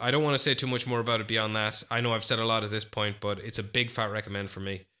show. I don't want to say too much more about it beyond that. I know I've said a lot at this point, but it's a big fat recommend for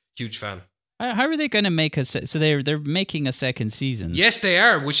me. Huge fan. How are they going to make so they're making a second season? Yes, they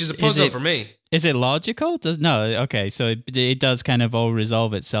are, which is a puzzle for me. Is it logical? Okay, so it does kind of all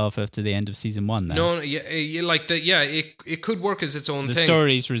resolve itself after the end of season 1 then. No, it could work as its own thing. The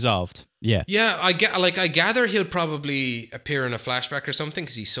story's resolved. Yeah. Yeah, I gather he'll probably appear in a flashback or something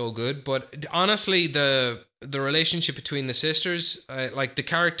because he's so good, but honestly the relationship between the sisters, the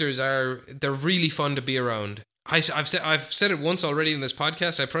characters they're really fun to be around. I've said it once already in this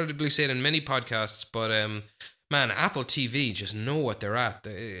podcast. I probably say it in many podcasts, but man, Apple TV just know what they're at.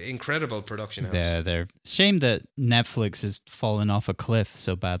 The incredible production house. Yeah, they're shame that Netflix has fallen off a cliff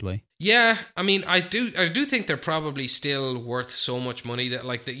so badly. Yeah, I mean, I do think they're probably still worth so much money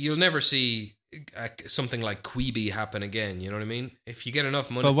that you'll never see something like Quibi happen again. You know what I mean? If you get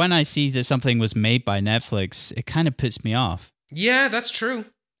enough money. But when I see that something was made by Netflix, it kind of puts me off. Yeah, that's true.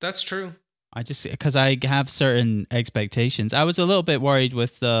 That's true. Because I have certain expectations. I was a little bit worried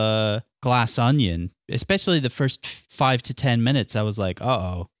with the Glass Onion, especially the first 5 to 10 minutes. I was like,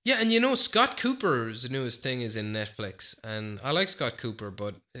 uh-oh. Yeah, and Scott Cooper's newest thing is in Netflix, and I like Scott Cooper,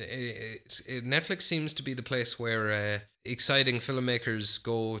 but Netflix seems to be the place where exciting filmmakers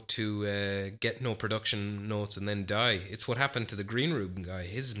go to get no production notes and then die. It's what happened to the Green Room guy.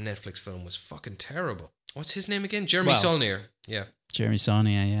 His Netflix film was fucking terrible. What's his name again? Jeremy Saulnier. Yeah. Jeremy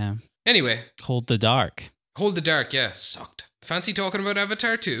Saulnier, yeah. Anyway. Hold the Dark. Hold the Dark, yeah. Sucked. Fancy talking about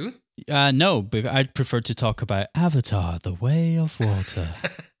Avatar 2? No, but I'd prefer to talk about Avatar, The Way of Water,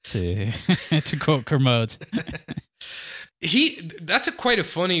 to quote Kermode. That's quite a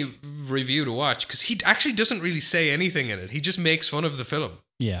funny review to watch, because he actually doesn't really say anything in it. He just makes fun of the film.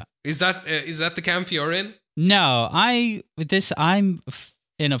 Yeah. Is that the camp you're in? No, I'm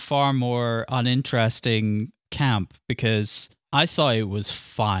in a far more uninteresting camp, because I thought it was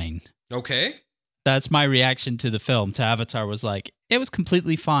fine. Okay. That's my reaction to the film, to Avatar, was like, it was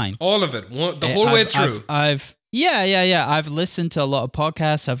completely fine. All of it, the whole way through. I've listened to a lot of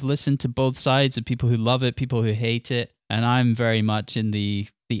podcasts. I've listened to both sides of people who love it, people who hate it. And I'm very much in the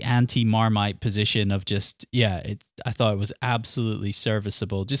anti-Marmite position of just, I thought it was absolutely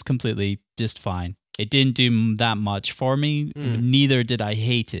serviceable, just fine. It didn't do that much for me. Neither did I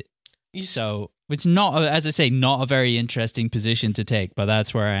hate it. So it's not, as I say, not a very interesting position to take, but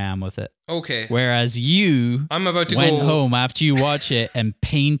that's where I am with it. Okay. Whereas you went home after you watch it and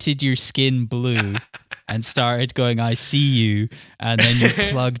painted your skin blue and started going, "I see you," and then you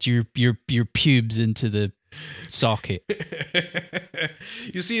plugged your pubes into the socket.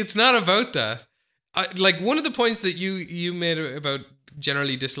 You see, it's not about that. One of the points that you made about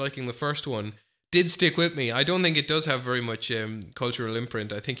generally disliking the first one, did stick with me. I don't think it does have very much cultural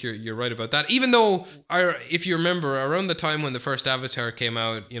imprint. I think you're right about that. Even though, if you remember, around the time when the first Avatar came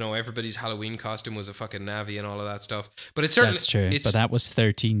out, everybody's Halloween costume was a fucking Navi and all of that stuff. But it's certainly That's true. But that was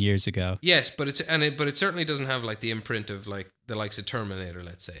 13 years ago. Yes, but it certainly doesn't have like the imprint of like the likes of Terminator,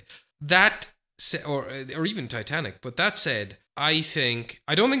 let's say. That or even Titanic. But that said, I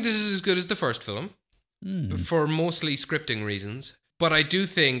don't think this is as good as the first film for mostly scripting reasons. But I do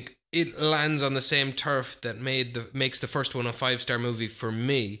think it lands on the same turf that makes the first one a 5-star movie for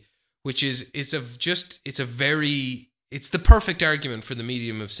me, which is it's the perfect argument for the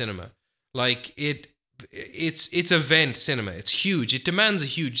medium of cinema. Like it's event cinema. It's huge. It demands a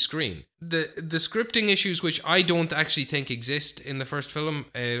huge screen. The scripting issues, which I don't actually think exist in the first film,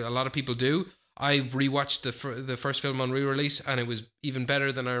 a lot of people do. I rewatched the first film on re-release, and it was even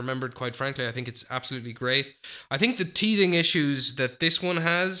better than I remembered, quite frankly. I think it's absolutely great. I think the teething issues that this one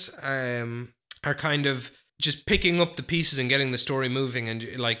has are kind of just picking up the pieces and getting the story moving. And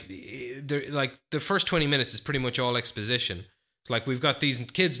the first 20 minutes is pretty much all exposition. It's like, we've got these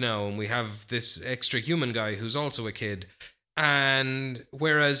kids now, and we have this extra human guy who's also a kid. And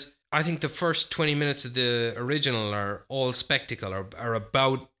whereas I think the first 20 minutes of the original are all spectacle, are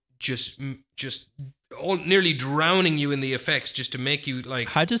about just all nearly drowning you in the effects, just to make you like.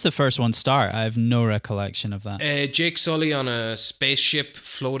 How does the first one start? I have no recollection of that. Jake Sully on a spaceship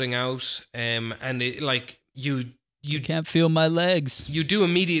floating out, and it, like you can't feel my legs. You do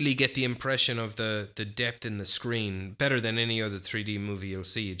immediately get the impression of the depth in the screen, better than any other 3D movie you'll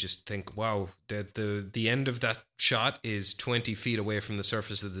see. You just think, wow, the end of that shot is 20 feet away from the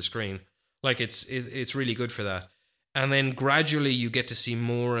surface of the screen. Like it's really good for that. And then gradually you get to see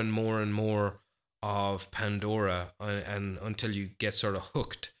more and more and more of Pandora, and until you get sort of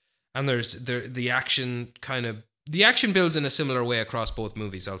hooked. And the action builds in a similar way across both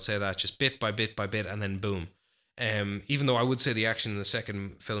movies. I'll say that, just bit by bit by bit, and then boom. Even though I would say the action in the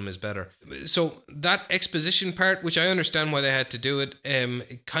second film is better. So that exposition part, which I understand why they had to do it,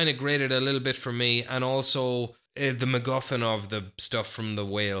 kind of grated a little bit for me. And also the MacGuffin of the stuff from the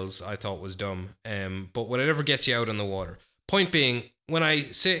whales I thought was dumb. But whatever gets you out on the water. Point being, when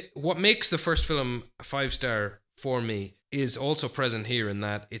I say what makes the first film a 5-star for me is also present here, in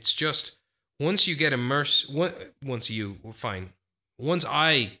that it's just once you get immersed, once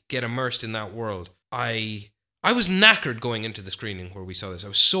I get immersed in that world, I was knackered going into the screening where we saw this. I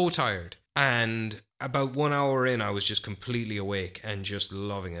was so tired. And about 1 hour in, I was just completely awake and just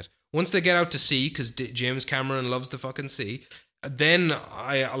loving it. Once they get out to sea, because James Cameron loves the fucking sea, then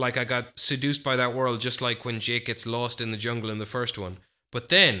I got seduced by that world, just like when Jake gets lost in the jungle in the first one. But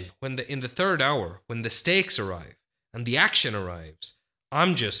then, in the third hour, when the stakes arrive and the action arrives,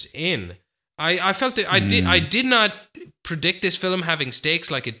 I'm just in. I felt that I did not predict this film having stakes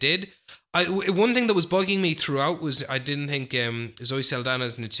like it did. One thing that was bugging me throughout was I didn't think Zoe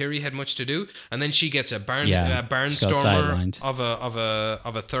Saldana's Neytiri had much to do, and then she gets a barnstormer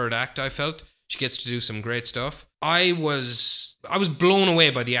of a third act. I felt she gets to do some great stuff. I was blown away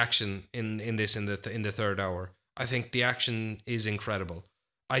by the action in the third hour. I think the action is incredible.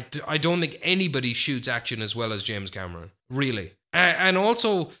 I don't think anybody shoots action as well as James Cameron, really. And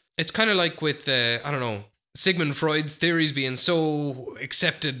also, it's kind of like with Sigmund Freud's theories being so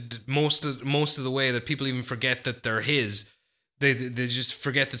accepted most of the way that people even forget that they're his. They just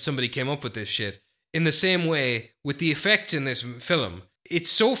forget that somebody came up with this shit. In the same way, with the effects in this film, it's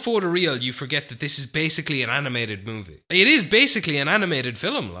so photoreal you forget that this is basically an animated movie. It is basically an animated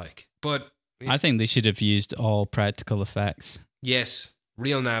film, but I think they should have used all practical effects. Yes,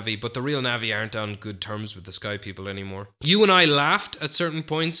 real Na'vi, but the real Na'vi aren't on good terms with the Sky people anymore. You and I laughed at certain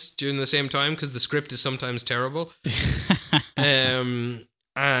points during the same time because the script is sometimes terrible.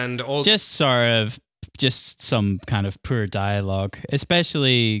 And also just some kind of poor dialogue,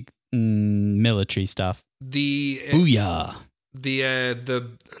 especially military stuff. Booyah.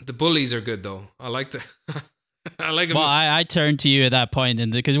 The bullies are good though. I like the I like them. Well, I turned to you at that point,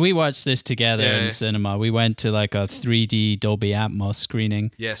 and because we watched this together in the cinema, we went to like a 3D Dolby Atmos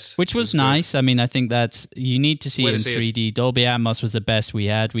screening. Yes, which was nice. Good. I mean, I think you need to see it in 3D. Dolby Atmos was the best we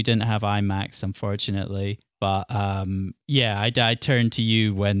had. We didn't have IMAX, unfortunately. But I turned to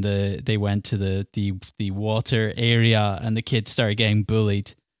you when they went to the water area and the kids started getting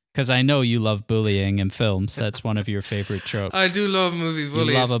bullied. Because I know you love bullying in films. That's one of your favorite tropes. I do love movie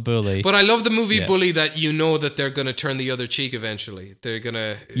bullies. You love a bully. But I love the movie bully that you know that they're going to turn the other cheek eventually. They're going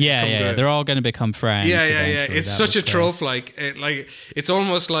to... Yeah. They're all going to become friends. Yeah. It's such a trope. It's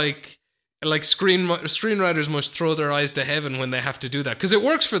almost like screenwriters must throw their eyes to heaven when they have to do that. Because it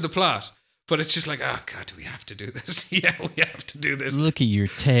works for the plot. But it's just like, oh God, do we have to do this? Yeah, we have to do this. Look at your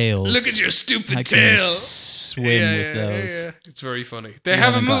tails. Look at your stupid How can you tail. swim with those. Yeah. It's very funny. They They have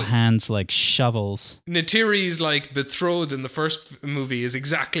a haven't got movie. hands like shovels. Natiri's like betrothed in the first movie is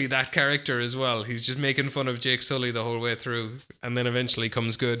exactly that character as well. He's just making fun of Jake Sully the whole way through, and then eventually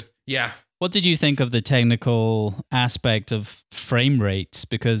comes good. Yeah. What did you think of the technical aspect of frame rates?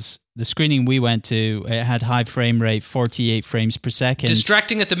 Because the screening we went to, it had high frame rate, 48 frames per second.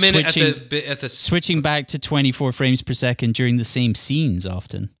 Distracting at the minute Switching- at the Switching back to 24 frames per second during the same scenes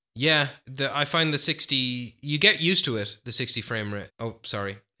often. Yeah, I find the 60, you get used to it, the 60 frame rate. Oh,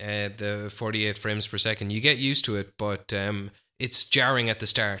 sorry, the 48 frames per second. You get used to it, but it's jarring at the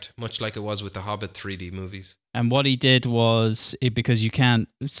start, much like it was with the Hobbit 3D movies. And what he did was, because you can't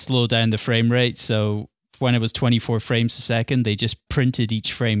slow down the frame rate, so when it was 24 frames a second, they just printed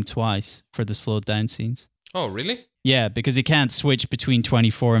each frame twice for the slowed down scenes. Oh, really? Yeah, because it can't switch between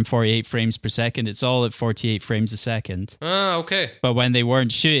 24 and 48 frames per second. It's all at 48 frames a second. Ah, okay. But when they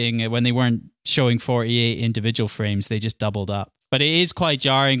weren't showing 48 individual frames, they just doubled up. But it is quite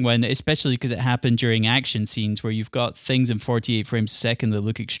jarring when, especially because it happened during action scenes where you've got things in 48 frames a second that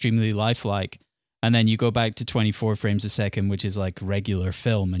look extremely lifelike. And then you go back to 24 frames a second, which is like regular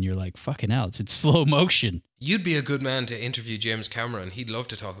film. And you're like, fucking hell, it's in slow motion. You'd be a good man to interview James Cameron. He'd love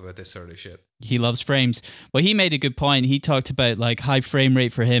to talk about this sort of shit. He loves frames. Well, he made a good point. He talked about like high frame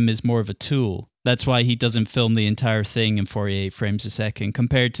rate for him is more of a tool. That's why he doesn't film the entire thing in 48 frames a second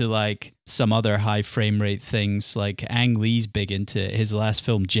compared to like some other high frame rate things. Like Ang Lee's big into his last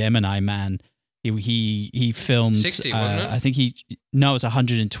film, Gemini Man. He filmed 60, wasn't it? I think it's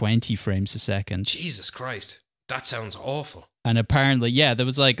 120 frames a second. Jesus Christ. That sounds awful. And apparently, that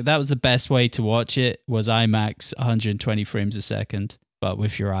was the best way to watch it was IMAX 120 frames a second, but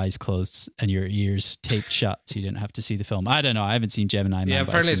with your eyes closed and your ears taped shut so you didn't have to see the film. I don't know. I haven't seen Gemini Man. Yeah,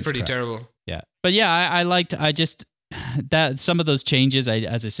 but I apparently assume it's pretty crap. terrible. Yeah. But yeah, I liked, that some of those changes,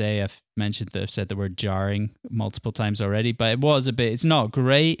 as I say, I've said the word jarring multiple times already, but it's not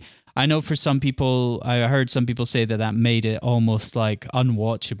great. I know for some people, I heard some people say that made it almost like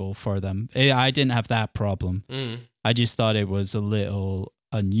unwatchable for them. I didn't have that problem. I just thought it was a little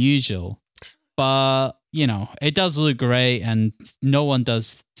unusual. But, it does look great, and no one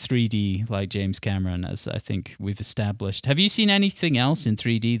does 3D like James Cameron, as I think we've established. Have you seen anything else in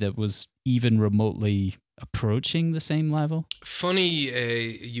 3D that was even remotely approaching the same level? Funny,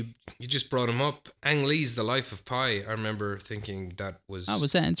 you just brought him up. Ang Lee's The Life of Pi. I remember thinking that was... Oh,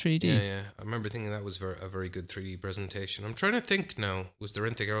 was that in 3D? Yeah. I remember thinking that was a very good 3D presentation. I'm trying to think now. Was there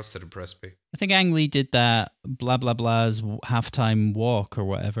anything else that impressed me? I think Ang Lee did that blah blah blah's halftime walk or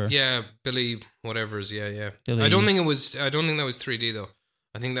whatever. Yeah, Billy whatever's. Yeah. Billy. I don't think that was 3D though.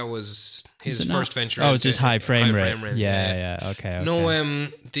 I think that was his first venture. Oh, it's just high frame rate. rate. Yeah. Okay. No,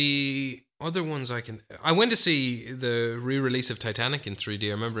 the other ones I went to see the re-release of Titanic in 3D.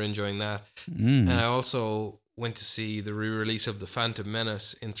 I remember enjoying that. And I also went to see the re-release of The Phantom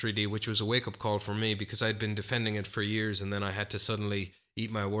Menace in 3D, which was a wake-up call for me because I'd been defending it for years, and then I had to suddenly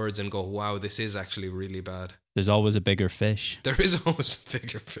eat my words and go, wow, this is actually really bad. There's always a bigger fish. There is always a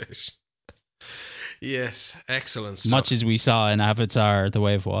bigger fish. Yes, excellent stuff. Much as we saw in Avatar: The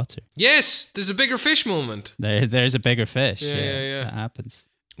Way of Water. Yes, there's a bigger fish moment. There's a bigger fish. Yeah. That happens.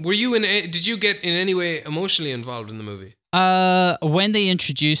 Were you did you get in any way emotionally involved in the movie? When they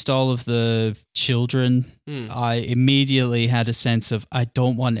introduced all of the children, I immediately had a sense of I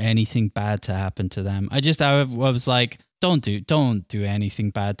don't want anything bad to happen to them. I was like, don't do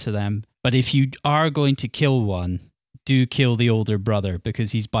anything bad to them. But if you are going to kill one, do kill the older brother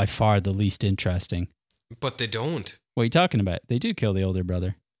because he's by far the least interesting. But they don't. What are you talking about? They do kill the older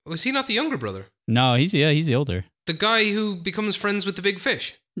brother. Was he not the younger brother? No, he's the older. The guy who becomes friends with the big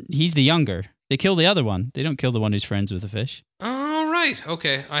fish. He's the younger. They kill the other one. They don't kill the one who's friends with the fish. Oh, right.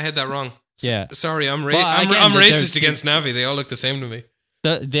 Okay, I had that wrong. Yeah. Sorry, I'm Well, again, I'm there's- racist against Navi. They all look the same to me.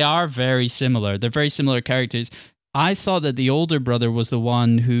 They are very similar. They're very similar characters. I thought that the older brother was the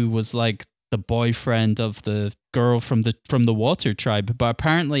one who was like the boyfriend of the girl from the Water Tribe, but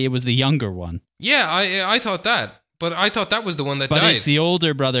apparently it was the younger one. Yeah, I thought that. But I thought that was the one that But died. it's the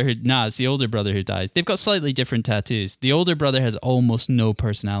older brother it's the older brother who dies. They've got slightly different tattoos. The older brother has almost no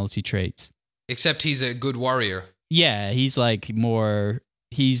personality traits. Except he's a good warrior. Yeah, he's Sam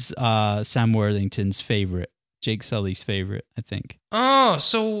Worthington's favorite. Jake Sully's favorite, I think. Oh,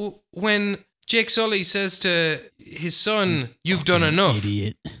 so when Jake Sully says to his son, "You've done enough."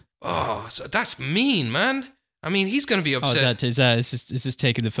 Idiot. Oh, so that's mean, man. I mean, he's going to be Oh, upset. is this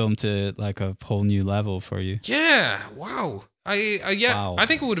taking the film to like a whole new level for you? Yeah, wow. Wow. I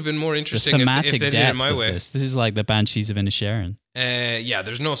think it would have been more The interesting if thematic they did it depth my of way. this. This is like the Banshees of Inisherin. Yeah,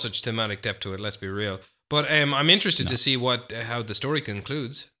 there's no such thematic depth to it. Let's be real. But I'm interested to see how the story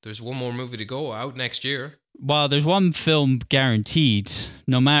concludes. There's one more movie to go out next year. Well, there's one film guaranteed,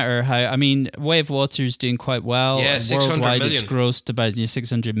 no matter how. I mean, Way of Water's doing quite well. Yeah, 600 Worldwide, million. it's grossed about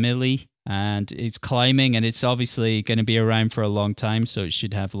 600 milli, and it's climbing, and it's obviously going to be around for a long time, so it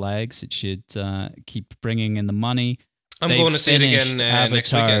should have legs. It should keep bringing in the money. I'm They've going to see it again finished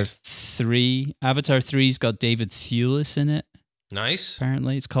next Avatar weekend. 3. Avatar 3's got David Thewlis in it. Nice.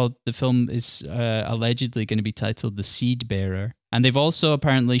 Apparently, the film is allegedly going to be titled The Seed Bearer, and they've also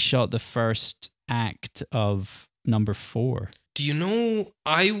apparently shot the first act of number 4. Do you know,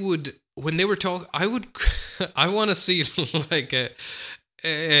 when they were talking, I want to see like a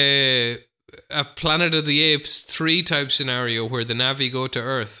Planet of the Apes 3 type scenario where the Na'vi go to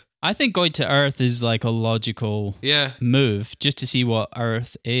Earth. I think going to Earth is like a logical Yeah. move, just to see what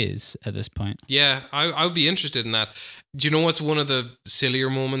Earth is at this point. Yeah, I would be interested in that. Do you know what's one of the sillier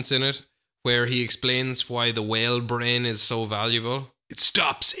moments in it? Where he explains why the whale brain is so valuable? It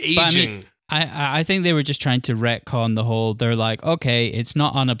stops aging. But I mean, I think they were just trying to retcon the whole. They're like, okay, it's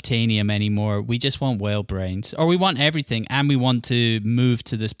not unobtainium anymore. We just want whale brains, or we want everything, and we want to move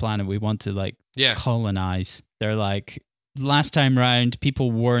to this planet. We want to like colonize. They're like, last time round,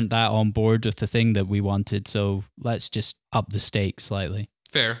 people weren't that on board with the thing that we wanted, so let's just up the stakes slightly.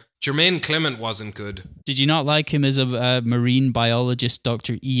 Fair. Jermaine Clement wasn't good. Did you not like him as a marine biologist,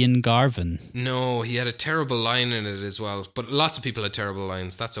 Dr. Ian Garvin? No, he had a terrible line in it as well. But lots of people had terrible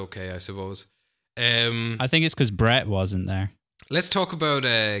lines. That's okay, I suppose. I think it's because Brett wasn't there. Let's talk about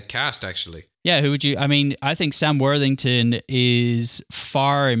cast, actually. Yeah, who would you... I mean, I think Sam Worthington is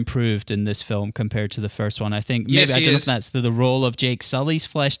far improved in this film compared to the first one. I think maybe, Yes, I he don't know is. if that's the role of Jake Sully's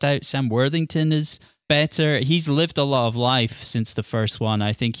fleshed out. Sam Worthington is better. He's lived a lot of life since the first one.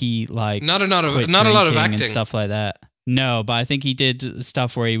 I think he like Not a lot of quit acting and stuff like that. No, but I think he did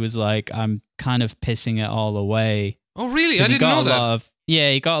stuff where he was like, I'm kind of pissing it all away. Oh, really? I 'Cause he didn't got know a that. lot of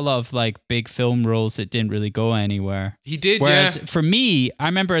he got a lot of like big film roles that didn't really go anywhere. He did, Whereas yeah. for me, I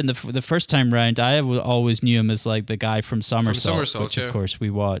remember in the first time round, I always knew him as like the guy from Somersault, which yeah. of course we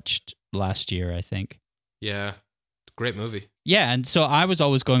watched last year, I think. Yeah. Great movie. Yeah, and so I was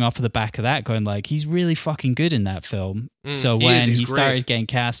always going off of the back of that, going like, he's really fucking good in that film. So he when is, he's he great. started getting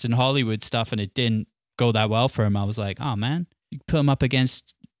cast in Hollywood stuff and it didn't go that well for him, I was like, oh man, you put him up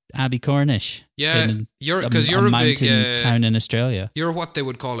against Abbey Cornish. Yeah, in you're a a mountain big town in Australia. You're what they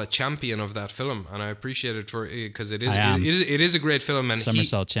would call a champion of that film, and I appreciate it for because it is I am. it is a great film, and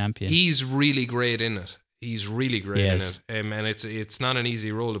Somersault champion. he's really great in it. He's really great Yes. in it, and it's not an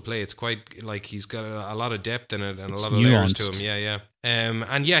easy role to play. It's quite like he's got a lot of depth in it and It's a lot of layers to nuanced. him. Yeah.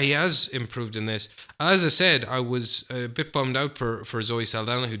 And yeah, he has improved in this. As I said, I was a bit bummed out for Zoe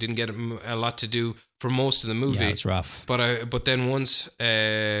Saldana, who didn't get a lot to do for most of the movie. Yeah, it's rough. But then once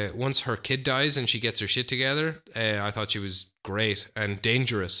her kid dies and she gets her shit together, I thought she was great and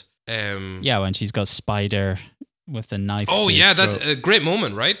dangerous. Yeah, when she's got Spider with a knife. Oh to his yeah, that's throat. a great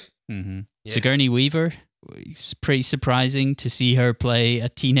moment, right? Mm-hmm. Yeah. Sigourney Weaver. It's pretty surprising to see her play a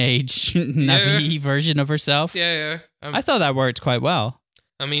teenage Na'vi version of herself. Yeah. I thought that worked quite well.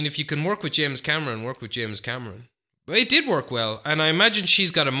 I mean, if you can work with James Cameron, work with James Cameron. But it did work well, and I imagine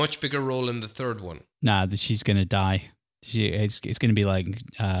she's got a much bigger role in the third one. Nah, she's gonna die. It's gonna be like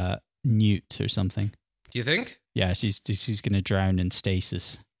Newt or something. Do you think? Yeah, she's gonna drown in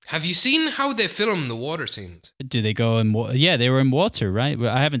stasis. Have you seen how they film the water scenes? Do they go in water? Yeah, they were in water, right?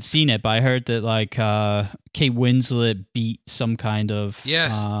 Well, I haven't seen it, but I heard that like Kate Winslet beat some kind of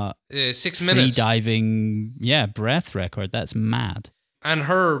 6 free minutes. diving, breath record. That's mad. And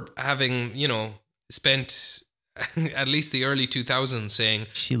her having, spent at least the early 2000s saying,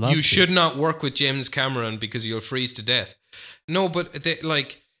 She loves you it. should not work with James Cameron because you'll freeze to death. No, but they,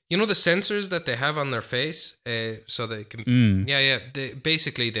 the sensors that they have on their face, so they can,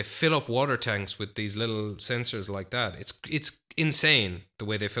 they fill up water tanks with these little sensors like that. It's insane the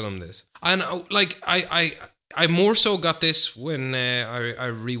way they film this. And I more so got this when I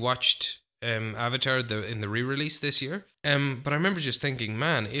rewatched Avatar in the re-release this year. But I remember just thinking,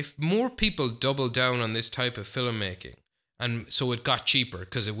 man, if more people double down on this type of filmmaking, and so it got cheaper,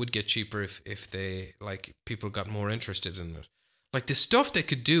 because it would get cheaper if they people got more interested in it. Like the stuff they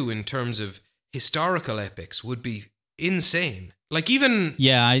could do in terms of historical epics would be insane. Like even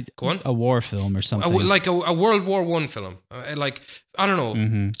go on. A war film or something. a World War I film. I don't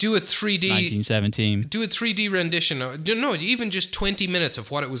know, do a 3D 1917. do a 3D rendition. No, even just 20 minutes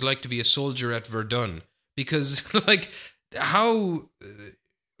of what it was like to be a soldier at Verdun. Because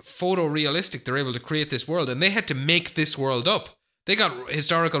photorealistic. They're able to create this world, and they had to make this world up. They got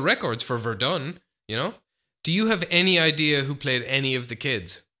historical records for Verdun, you know? Do you have any idea who played any of the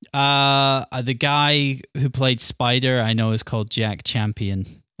kids? The guy who played Spider, I know, is called Jack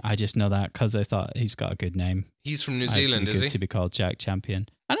Champion. I just know that because I thought he's got a good name. He's from New Zealand, is he? To be called Jack Champion.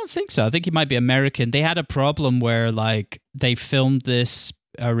 I don't think so. I think he might be American. They had a problem where, like, they filmed this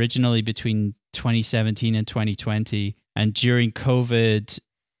originally between 2017 and 2020, and during COVID,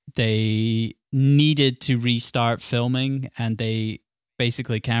 they needed to restart filming, and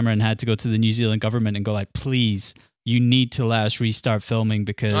Cameron had to go to the New Zealand government and go like, please, you need to let us restart filming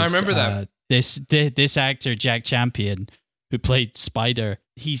because I remember that. This actor, Jack Champion, who played Spider,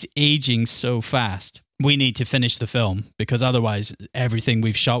 he's aging so fast. We need to finish the film because otherwise everything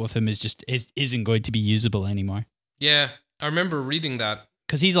we've shot with him isn't going to be usable anymore. Yeah, I remember reading that.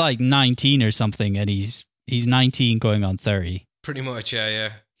 Because he's like 19 or something, and he's 19 going on 30. Pretty much,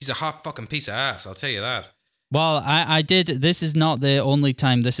 yeah. He's a hot fucking piece of ass, I'll tell you that. Well, I did. This is not the only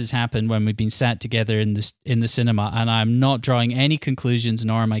time this has happened when we've been sat together in the cinema, and I'm not drawing any conclusions,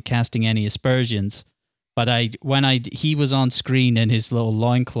 nor am I casting any aspersions. But he was on screen in his little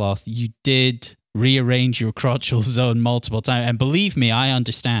loincloth, you did rearrange your crotchal zone multiple times, and believe me, I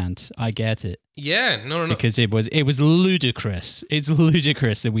understand. I get it. Yeah, no. Because it was ludicrous. It's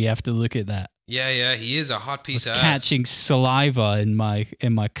ludicrous that we have to look at that. Yeah, he is a hot piece of ass. Catching saliva in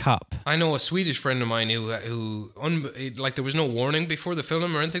my cup. I know a Swedish friend of mine who there was no warning before the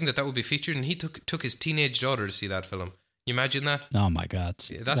film or anything that would be featured, and he took his teenage daughter to see that film. You imagine that? Oh my God,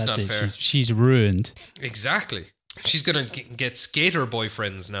 yeah, that's not fair. She's ruined. Exactly. She's gonna get skater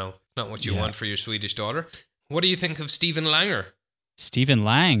boyfriends now. Not what you want for your Swedish daughter. What do you think of Stephen Langer? Stephen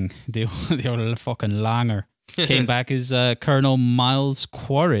Lang, the old fucking Langer, came back as Colonel Miles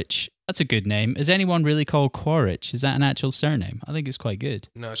Quaritch. That's a good name. Is anyone really called Quaritch? Is that an actual surname? I think it's quite good.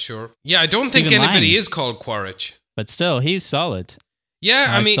 Not sure. Yeah, I don't Stephen think anybody Lang. is called Quaritch. But still, he's solid. Yeah,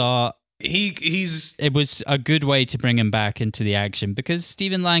 I mean, thought he's... It was a good way to bring him back into the action because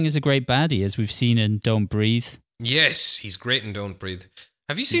Stephen Lang is a great baddie, as we've seen in Don't Breathe. Yes, he's great in Don't Breathe.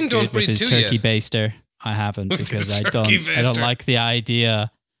 Have you seen He's Don't good Breathe with his 2 turkey yet? baster. I haven't With because his I don't turkey like the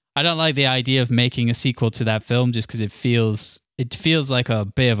idea. I don't like the idea of making a sequel to that film just because it feels like a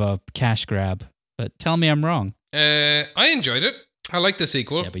bit of a cash grab. But tell me I'm wrong. I enjoyed it. I like the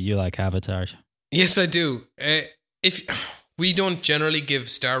sequel. Yeah, but you like Avatar. Yes, I do. If we don't generally give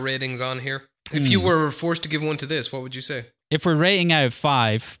star ratings on here, if you were forced to give one to this, what would you say? If we're rating out of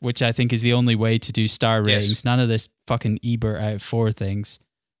 5, which I think is the only way to do star ratings, none of this fucking Ebert out of 4 things,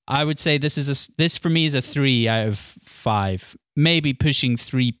 I would say this for me is a 3 out of 5, maybe pushing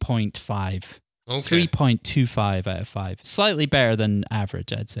 3.5, Okay. 3.25 out of 5, slightly better than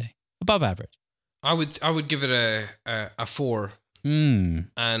average, I'd say, above average. I would give it a 4, Mm.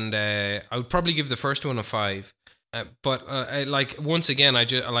 and I would probably give the first one a 5. But once again, I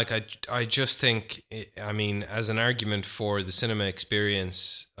just think, I mean, as an argument for the cinema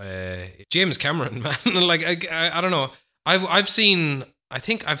experience, James Cameron, man, I don't know.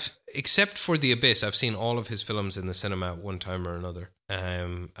 Except for The Abyss, I've seen all of his films in the cinema at one time or another.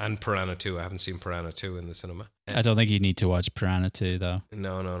 And Piranha 2. I haven't seen Piranha 2 in the cinema. I don't think you need to watch Piranha 2, though.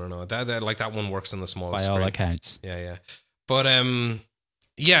 No. That one works on the small screen. By all accounts. Yeah. But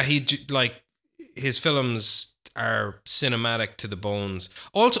his films are cinematic to the bones.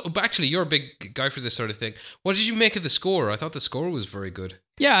 Also, but actually, you're a big guy for this sort of thing. What did you make of the score? I thought the score was very good.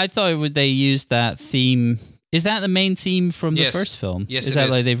 Yeah, I thought they used that theme. Is that the main theme from the first film? Yes, is that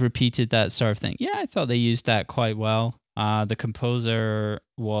like they've repeated that sort of thing? Yeah, I thought they used that quite well. The composer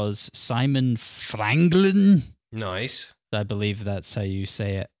was Simon Franklin. Nice. I believe that's how you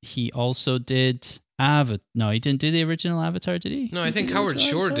say it. He also did No, he didn't do the original Avatar, did he? No, I think Howard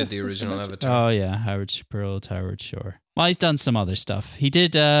Shore did the original Avatar. Oh yeah, Howard Shore. Well, he's done some other stuff. He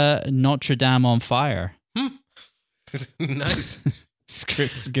did Notre Dame on Fire. Nice.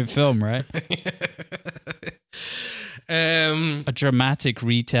 It's a good film, right? A dramatic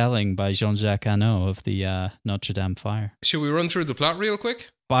retelling by Jean-Jacques Hano of the Notre Dame fire. Should we run through the plot real quick?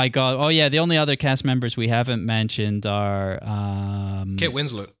 By God. Oh, yeah. The only other cast members we haven't mentioned are... Kate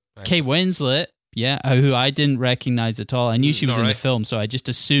Winslet. Kate Winslet, yeah, who I didn't recognize at all. I knew she was in the film, so I just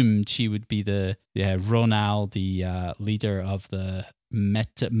assumed she would be the Ronal, the leader of the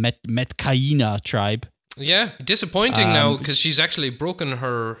Metkaina tribe. Yeah, disappointing now because she's actually broken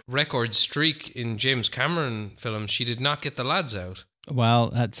her record streak in James Cameron films. She did not get the lads out.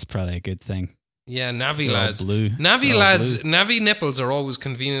 Well, that's probably a good thing. Yeah, Navi lads. Blue. Navi lads. Blue. Navi nipples are always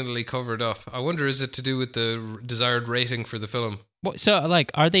conveniently covered up. I wonder, is it to do with the desired rating for the film? So,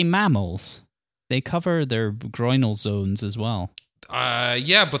 are they mammals? They cover their groinal zones as well.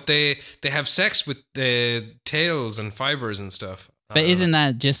 Yeah, but they have sex with the tails and fibers and stuff. But isn't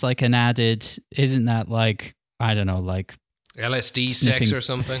that just like an added? Isn't that like, I don't know, like LSD sniffing, sex or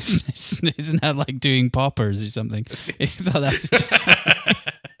something? Isn't that like doing poppers or something? I thought that was just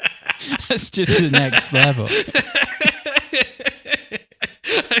that's just the next level.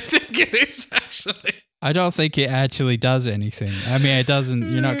 I think it is actually. I don't think it actually does anything. I mean, it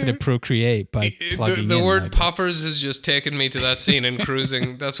doesn't. You're not going to procreate by plugging the in. word like poppers has just taken me to that scene in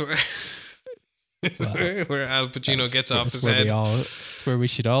Cruising. That's where where Al Pacino gets off his head. It's where we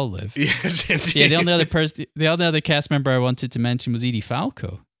should all live. Yes, indeed. Yeah, the only other cast member I wanted to mention was Edie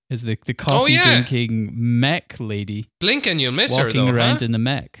Falco, as the coffee drinking mech lady. Blink and you'll miss her walking though, around huh? in the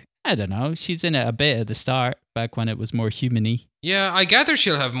mech. I don't know. She's in it a bit at the start, back when it was more human-y. Yeah, I gather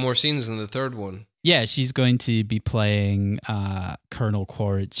she'll have more scenes in the third one. Yeah, she's going to be playing Colonel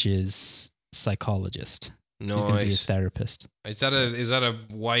Quaritch's psychologist. No, She's going to be his therapist. Is that a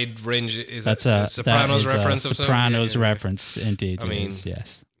wide range? That's a Sopranos that is reference? A Sopranos reference, indeed. I mean,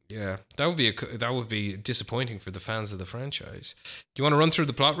 yes. Yeah, that would be disappointing for the fans of the franchise. Do you want to run through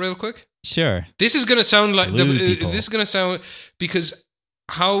the plot real quick? Sure. This is going to sound like This is going to sound, because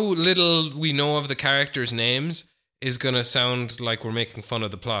how little we know of the characters' names is going to sound like we're making fun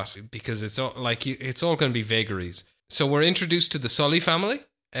of the plot, because it's all going to be vagaries. So we're introduced to the Sully family.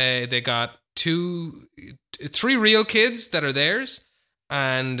 They got 3 real kids that are theirs,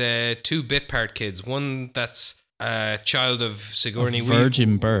 and 2 bit part kids. One that's a child of Sigourney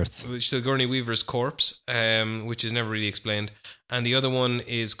virgin birth, Sigourney Weaver's corpse, which is never really explained, and the other one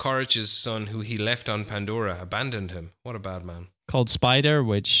is Quaritch's son, who he left on Pandora, abandoned him. What a bad man. Called Spider,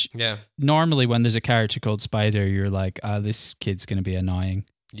 which normally when there's a character called Spider, you're like, this kid's going to be annoying.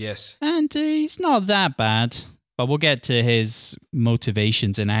 Yes. And he's not that bad, but we'll get to his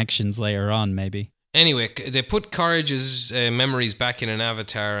motivations and actions later on, maybe. Anyway, they put Quaritch's memories back in an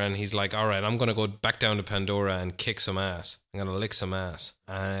avatar, and he's like, all right, I'm going to go back down to Pandora and kick some ass. I'm going to lick some ass.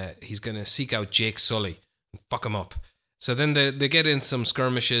 He's going to seek out Jake Sully and fuck him up. So then they get in some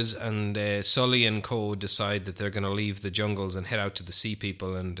skirmishes, and Sully and co decide that they're going to leave the jungles and head out to the sea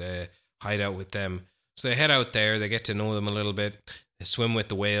people and hide out with them. So they head out there, they get to know them a little bit. They swim with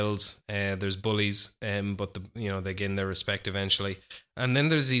the whales. There's bullies, but they gain their respect eventually. And then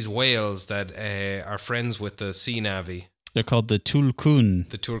there's these whales that are friends with the sea navvy. They're called the Tulkun.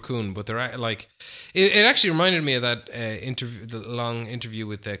 The Turkun, but they're like, it actually reminded me of that interview, the long interview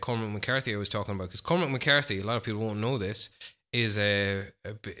with Cormac McCarthy I was talking about. Because Cormac McCarthy, a lot of people won't know this, is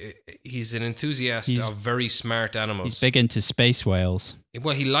he's an enthusiast of very smart animals. He's big into space whales.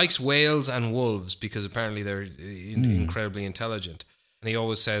 Well, he likes whales and wolves because apparently they're incredibly intelligent. And he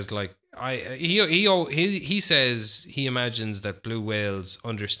always says, like, he says he imagines that blue whales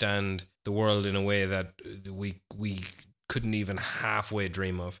understand the world in a way that we couldn't even halfway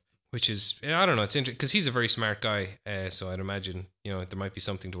dream of, which is, I don't know, it's interesting because he's a very smart guy, so I'd imagine there might be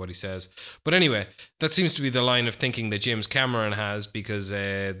something to what he says. But anyway, that seems to be the line of thinking that James Cameron has, because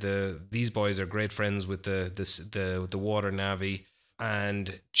these boys are great friends with the water navvy,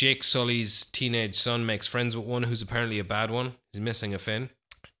 and Jake Sully's teenage son makes friends with one who's apparently a bad one. He's missing a fin.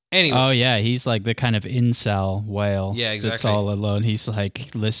 Anyway. Oh yeah, he's like the kind of incel whale. Yeah, exactly. That's all alone. He's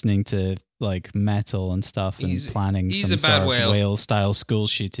like listening to like metal and stuff, and planning some sort of whale-style school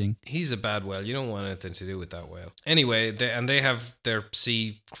shooting. He's a bad whale. You don't want anything to do with that whale. Anyway, they have their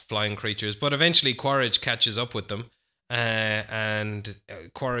sea flying creatures, but eventually Quaritch catches up with them, and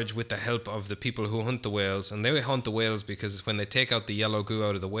Quaritch, with the help of the people who hunt the whales, and they hunt the whales because when they take out the yellow goo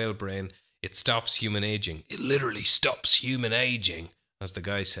out of the whale brain, it stops human aging. It literally stops human aging, as the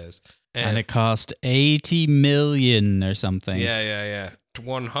guy says. And it cost $80 million or something. Yeah.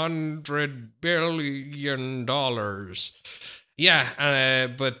 $100 billion. Yeah,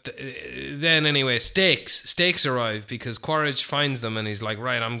 but then anyway, stakes arrive because Quaritch finds them and he's like,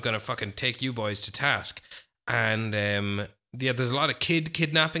 right, I'm going to fucking take you boys to task. And there's a lot of kid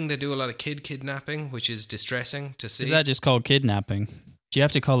kidnapping. They do a lot of kid kidnapping, which is distressing to see. Is that just called kidnapping? Do you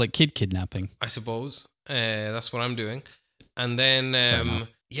have to call it kid kidnapping? I suppose. That's what I'm doing. And then,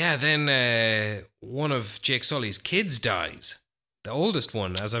 one of Jake Sully's kids dies. The oldest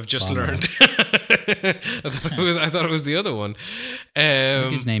one, as I've just learned. I thought it was the other one. I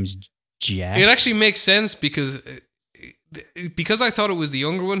think his name's Jack. It actually makes sense because I thought it was the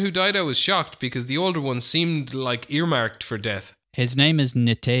younger one who died. I was shocked because the older one seemed like earmarked for death. His name is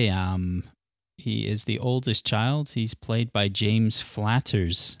Niteyam. He is the oldest child. He's played by James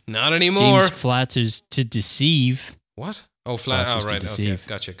Flatters. Not anymore. James Flatters to Deceive. What? Oh, Flatters. Oh, right. Okay.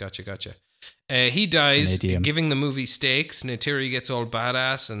 Gotcha. He dies, Medium. giving the movie stakes. Neytiri gets all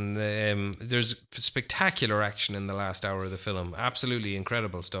badass, and there's spectacular action in the last hour of the film. Absolutely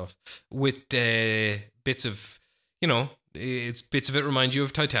incredible stuff. With bits of, bits of it remind you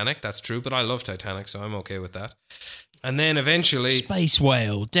of Titanic. That's true, but I love Titanic, so I'm okay with that. And then eventually... Space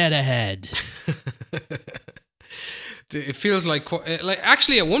whale, dead ahead. It feels like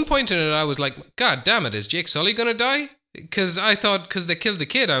actually at one point in it I was like, God damn it, is Jake Sully gonna die? Because I thought, because they killed the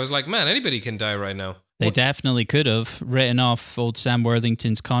kid, I was like, man, anybody can die right now. They definitely could have written off old Sam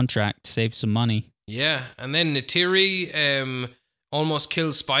Worthington's contract, save some money. Yeah, and then Neytiri almost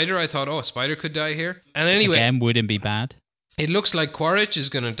kills Spider. I thought, oh, Spider could die here. And anyway, Again, wouldn't be bad. it looks like Quaritch is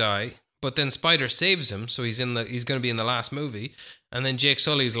gonna die, but then Spider saves him, so he's gonna be in the last movie. And then Jake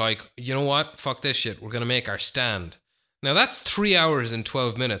Sully's like, you know what? Fuck this shit. We're gonna make our stand. Now, that's 3 hours and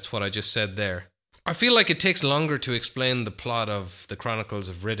 12 minutes, what I just said there. I feel like it takes longer to explain the plot of the Chronicles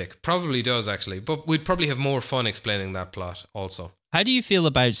of Riddick. Probably does, actually. But we'd probably have more fun explaining that plot also. How do you feel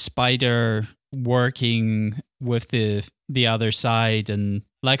about Spider working with the other side? And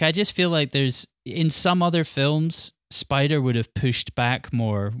like, I just feel like there's, in some other films, Spider would have pushed back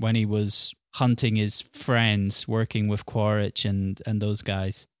more when he was hunting his friends, working with Quaritch and those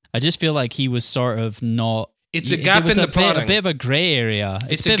guys. I just feel like he was sort of not... It's a gap in the plotting. A bit of a grey area.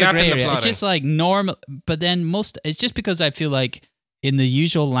 It's a gap in the plotting. It's just like normal, but then it's just because I feel like in the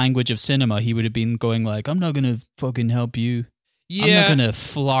usual language of cinema, he would have been going like, I'm not going to fucking help you. Yeah. I'm not going to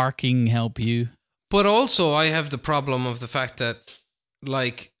flarking help you. But also I have the problem of the fact that,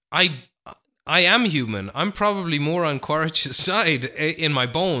 like, I am human. I'm probably more on Quaritch's side in my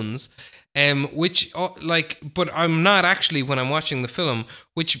bones, but I'm not actually when I'm watching the film,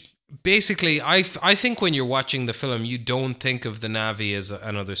 which... Basically, I think when you're watching the film, you don't think of the Na'vi as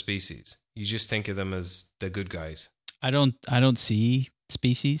another species. You just think of them as the good guys. I don't see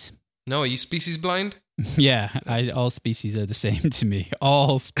species. No, are you species blind? Yeah, all species are the same to me.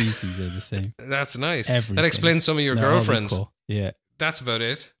 All species are the same. That's nice. Everything. That explains some of your They're all girlfriends. equal. Yeah. That's about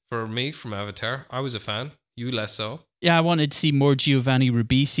it for me from Avatar. I was a fan. You less so. Yeah, I wanted to see more Giovanni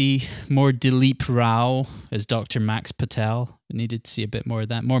Ribisi, more Dileep Rao as Dr. Max Patel. I needed to see a bit more of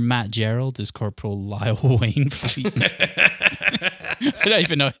that. More Matt Gerald as Corporal Lyle Wainfleet. I don't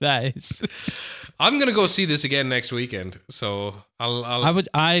even know what that is. I'm gonna go see this again next weekend, so I don't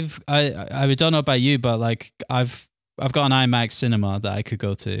know about you, but like I've got an IMAX cinema that I could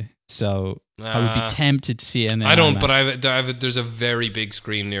go to, so I would be tempted to see it in the I don't, IMAX. but there's a very big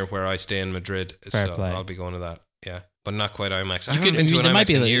screen near where I stay in Madrid, Fair so play. I'll be going to that. Yeah, but not quite IMAX. I haven't been to an there might IMAX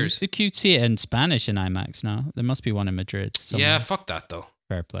be in years. You could see it in Spanish in IMAX now. There must be one in Madrid somewhere. Yeah, fuck that though.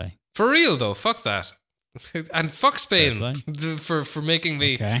 Fair play. For real though, fuck that. And fuck Spain for making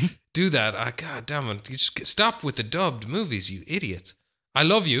me do that. God damn it. You just stop with the dubbed movies, you idiots. I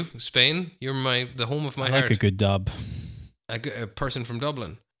love you, Spain. You're the home of my heart. I like a good dub. A person from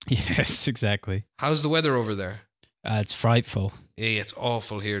Dublin. Yes, exactly. How's the weather over there? It's frightful. Yeah, it's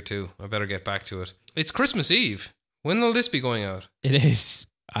awful here too. I better get back to it. It's Christmas Eve. When will this be going out? It is.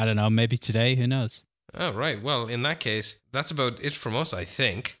 I don't know. Maybe today. Who knows? Oh, right. Well, in that case, that's about it from us, I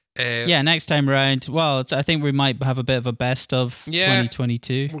think. Yeah, next time around. Well, I think we might have a bit of a best of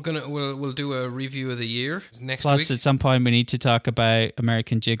 2022. We'll do a review of the year next Plus, week. at some point, we need to talk about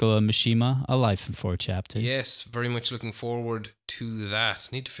American Gigolo and Mishima, A Life in 4 Chapters. Yes, very much looking forward to that.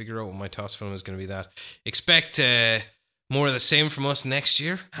 Need to figure out what my toss film is going to be. That expect more of the same from us next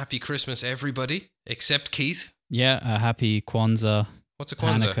year. Happy Christmas, everybody, except Keith. Yeah, a happy Kwanzaa. What's a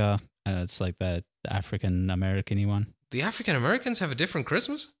Kwanzaa? Hanukkah. It's like the African American-y one. The African Americans have a different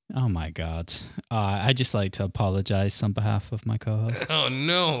Christmas? Oh my God. I just like to apologize on behalf of my co-host. Oh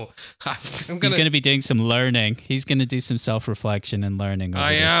no. He's going to be doing some learning. He's going to do some self-reflection and learning.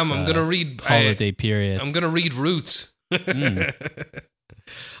 I am. I'm going to read holiday period. I'm going to read Roots. I've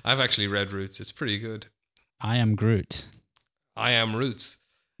actually read Roots. It's pretty good. I am Groot. I am Roots.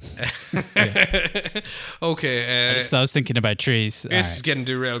 Yeah. Okay. I was thinking about trees. It's getting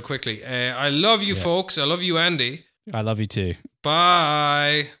derailed quickly. I love you, folks. I love you, Andy. I love you too.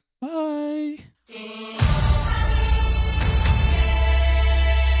 Bye. Bye.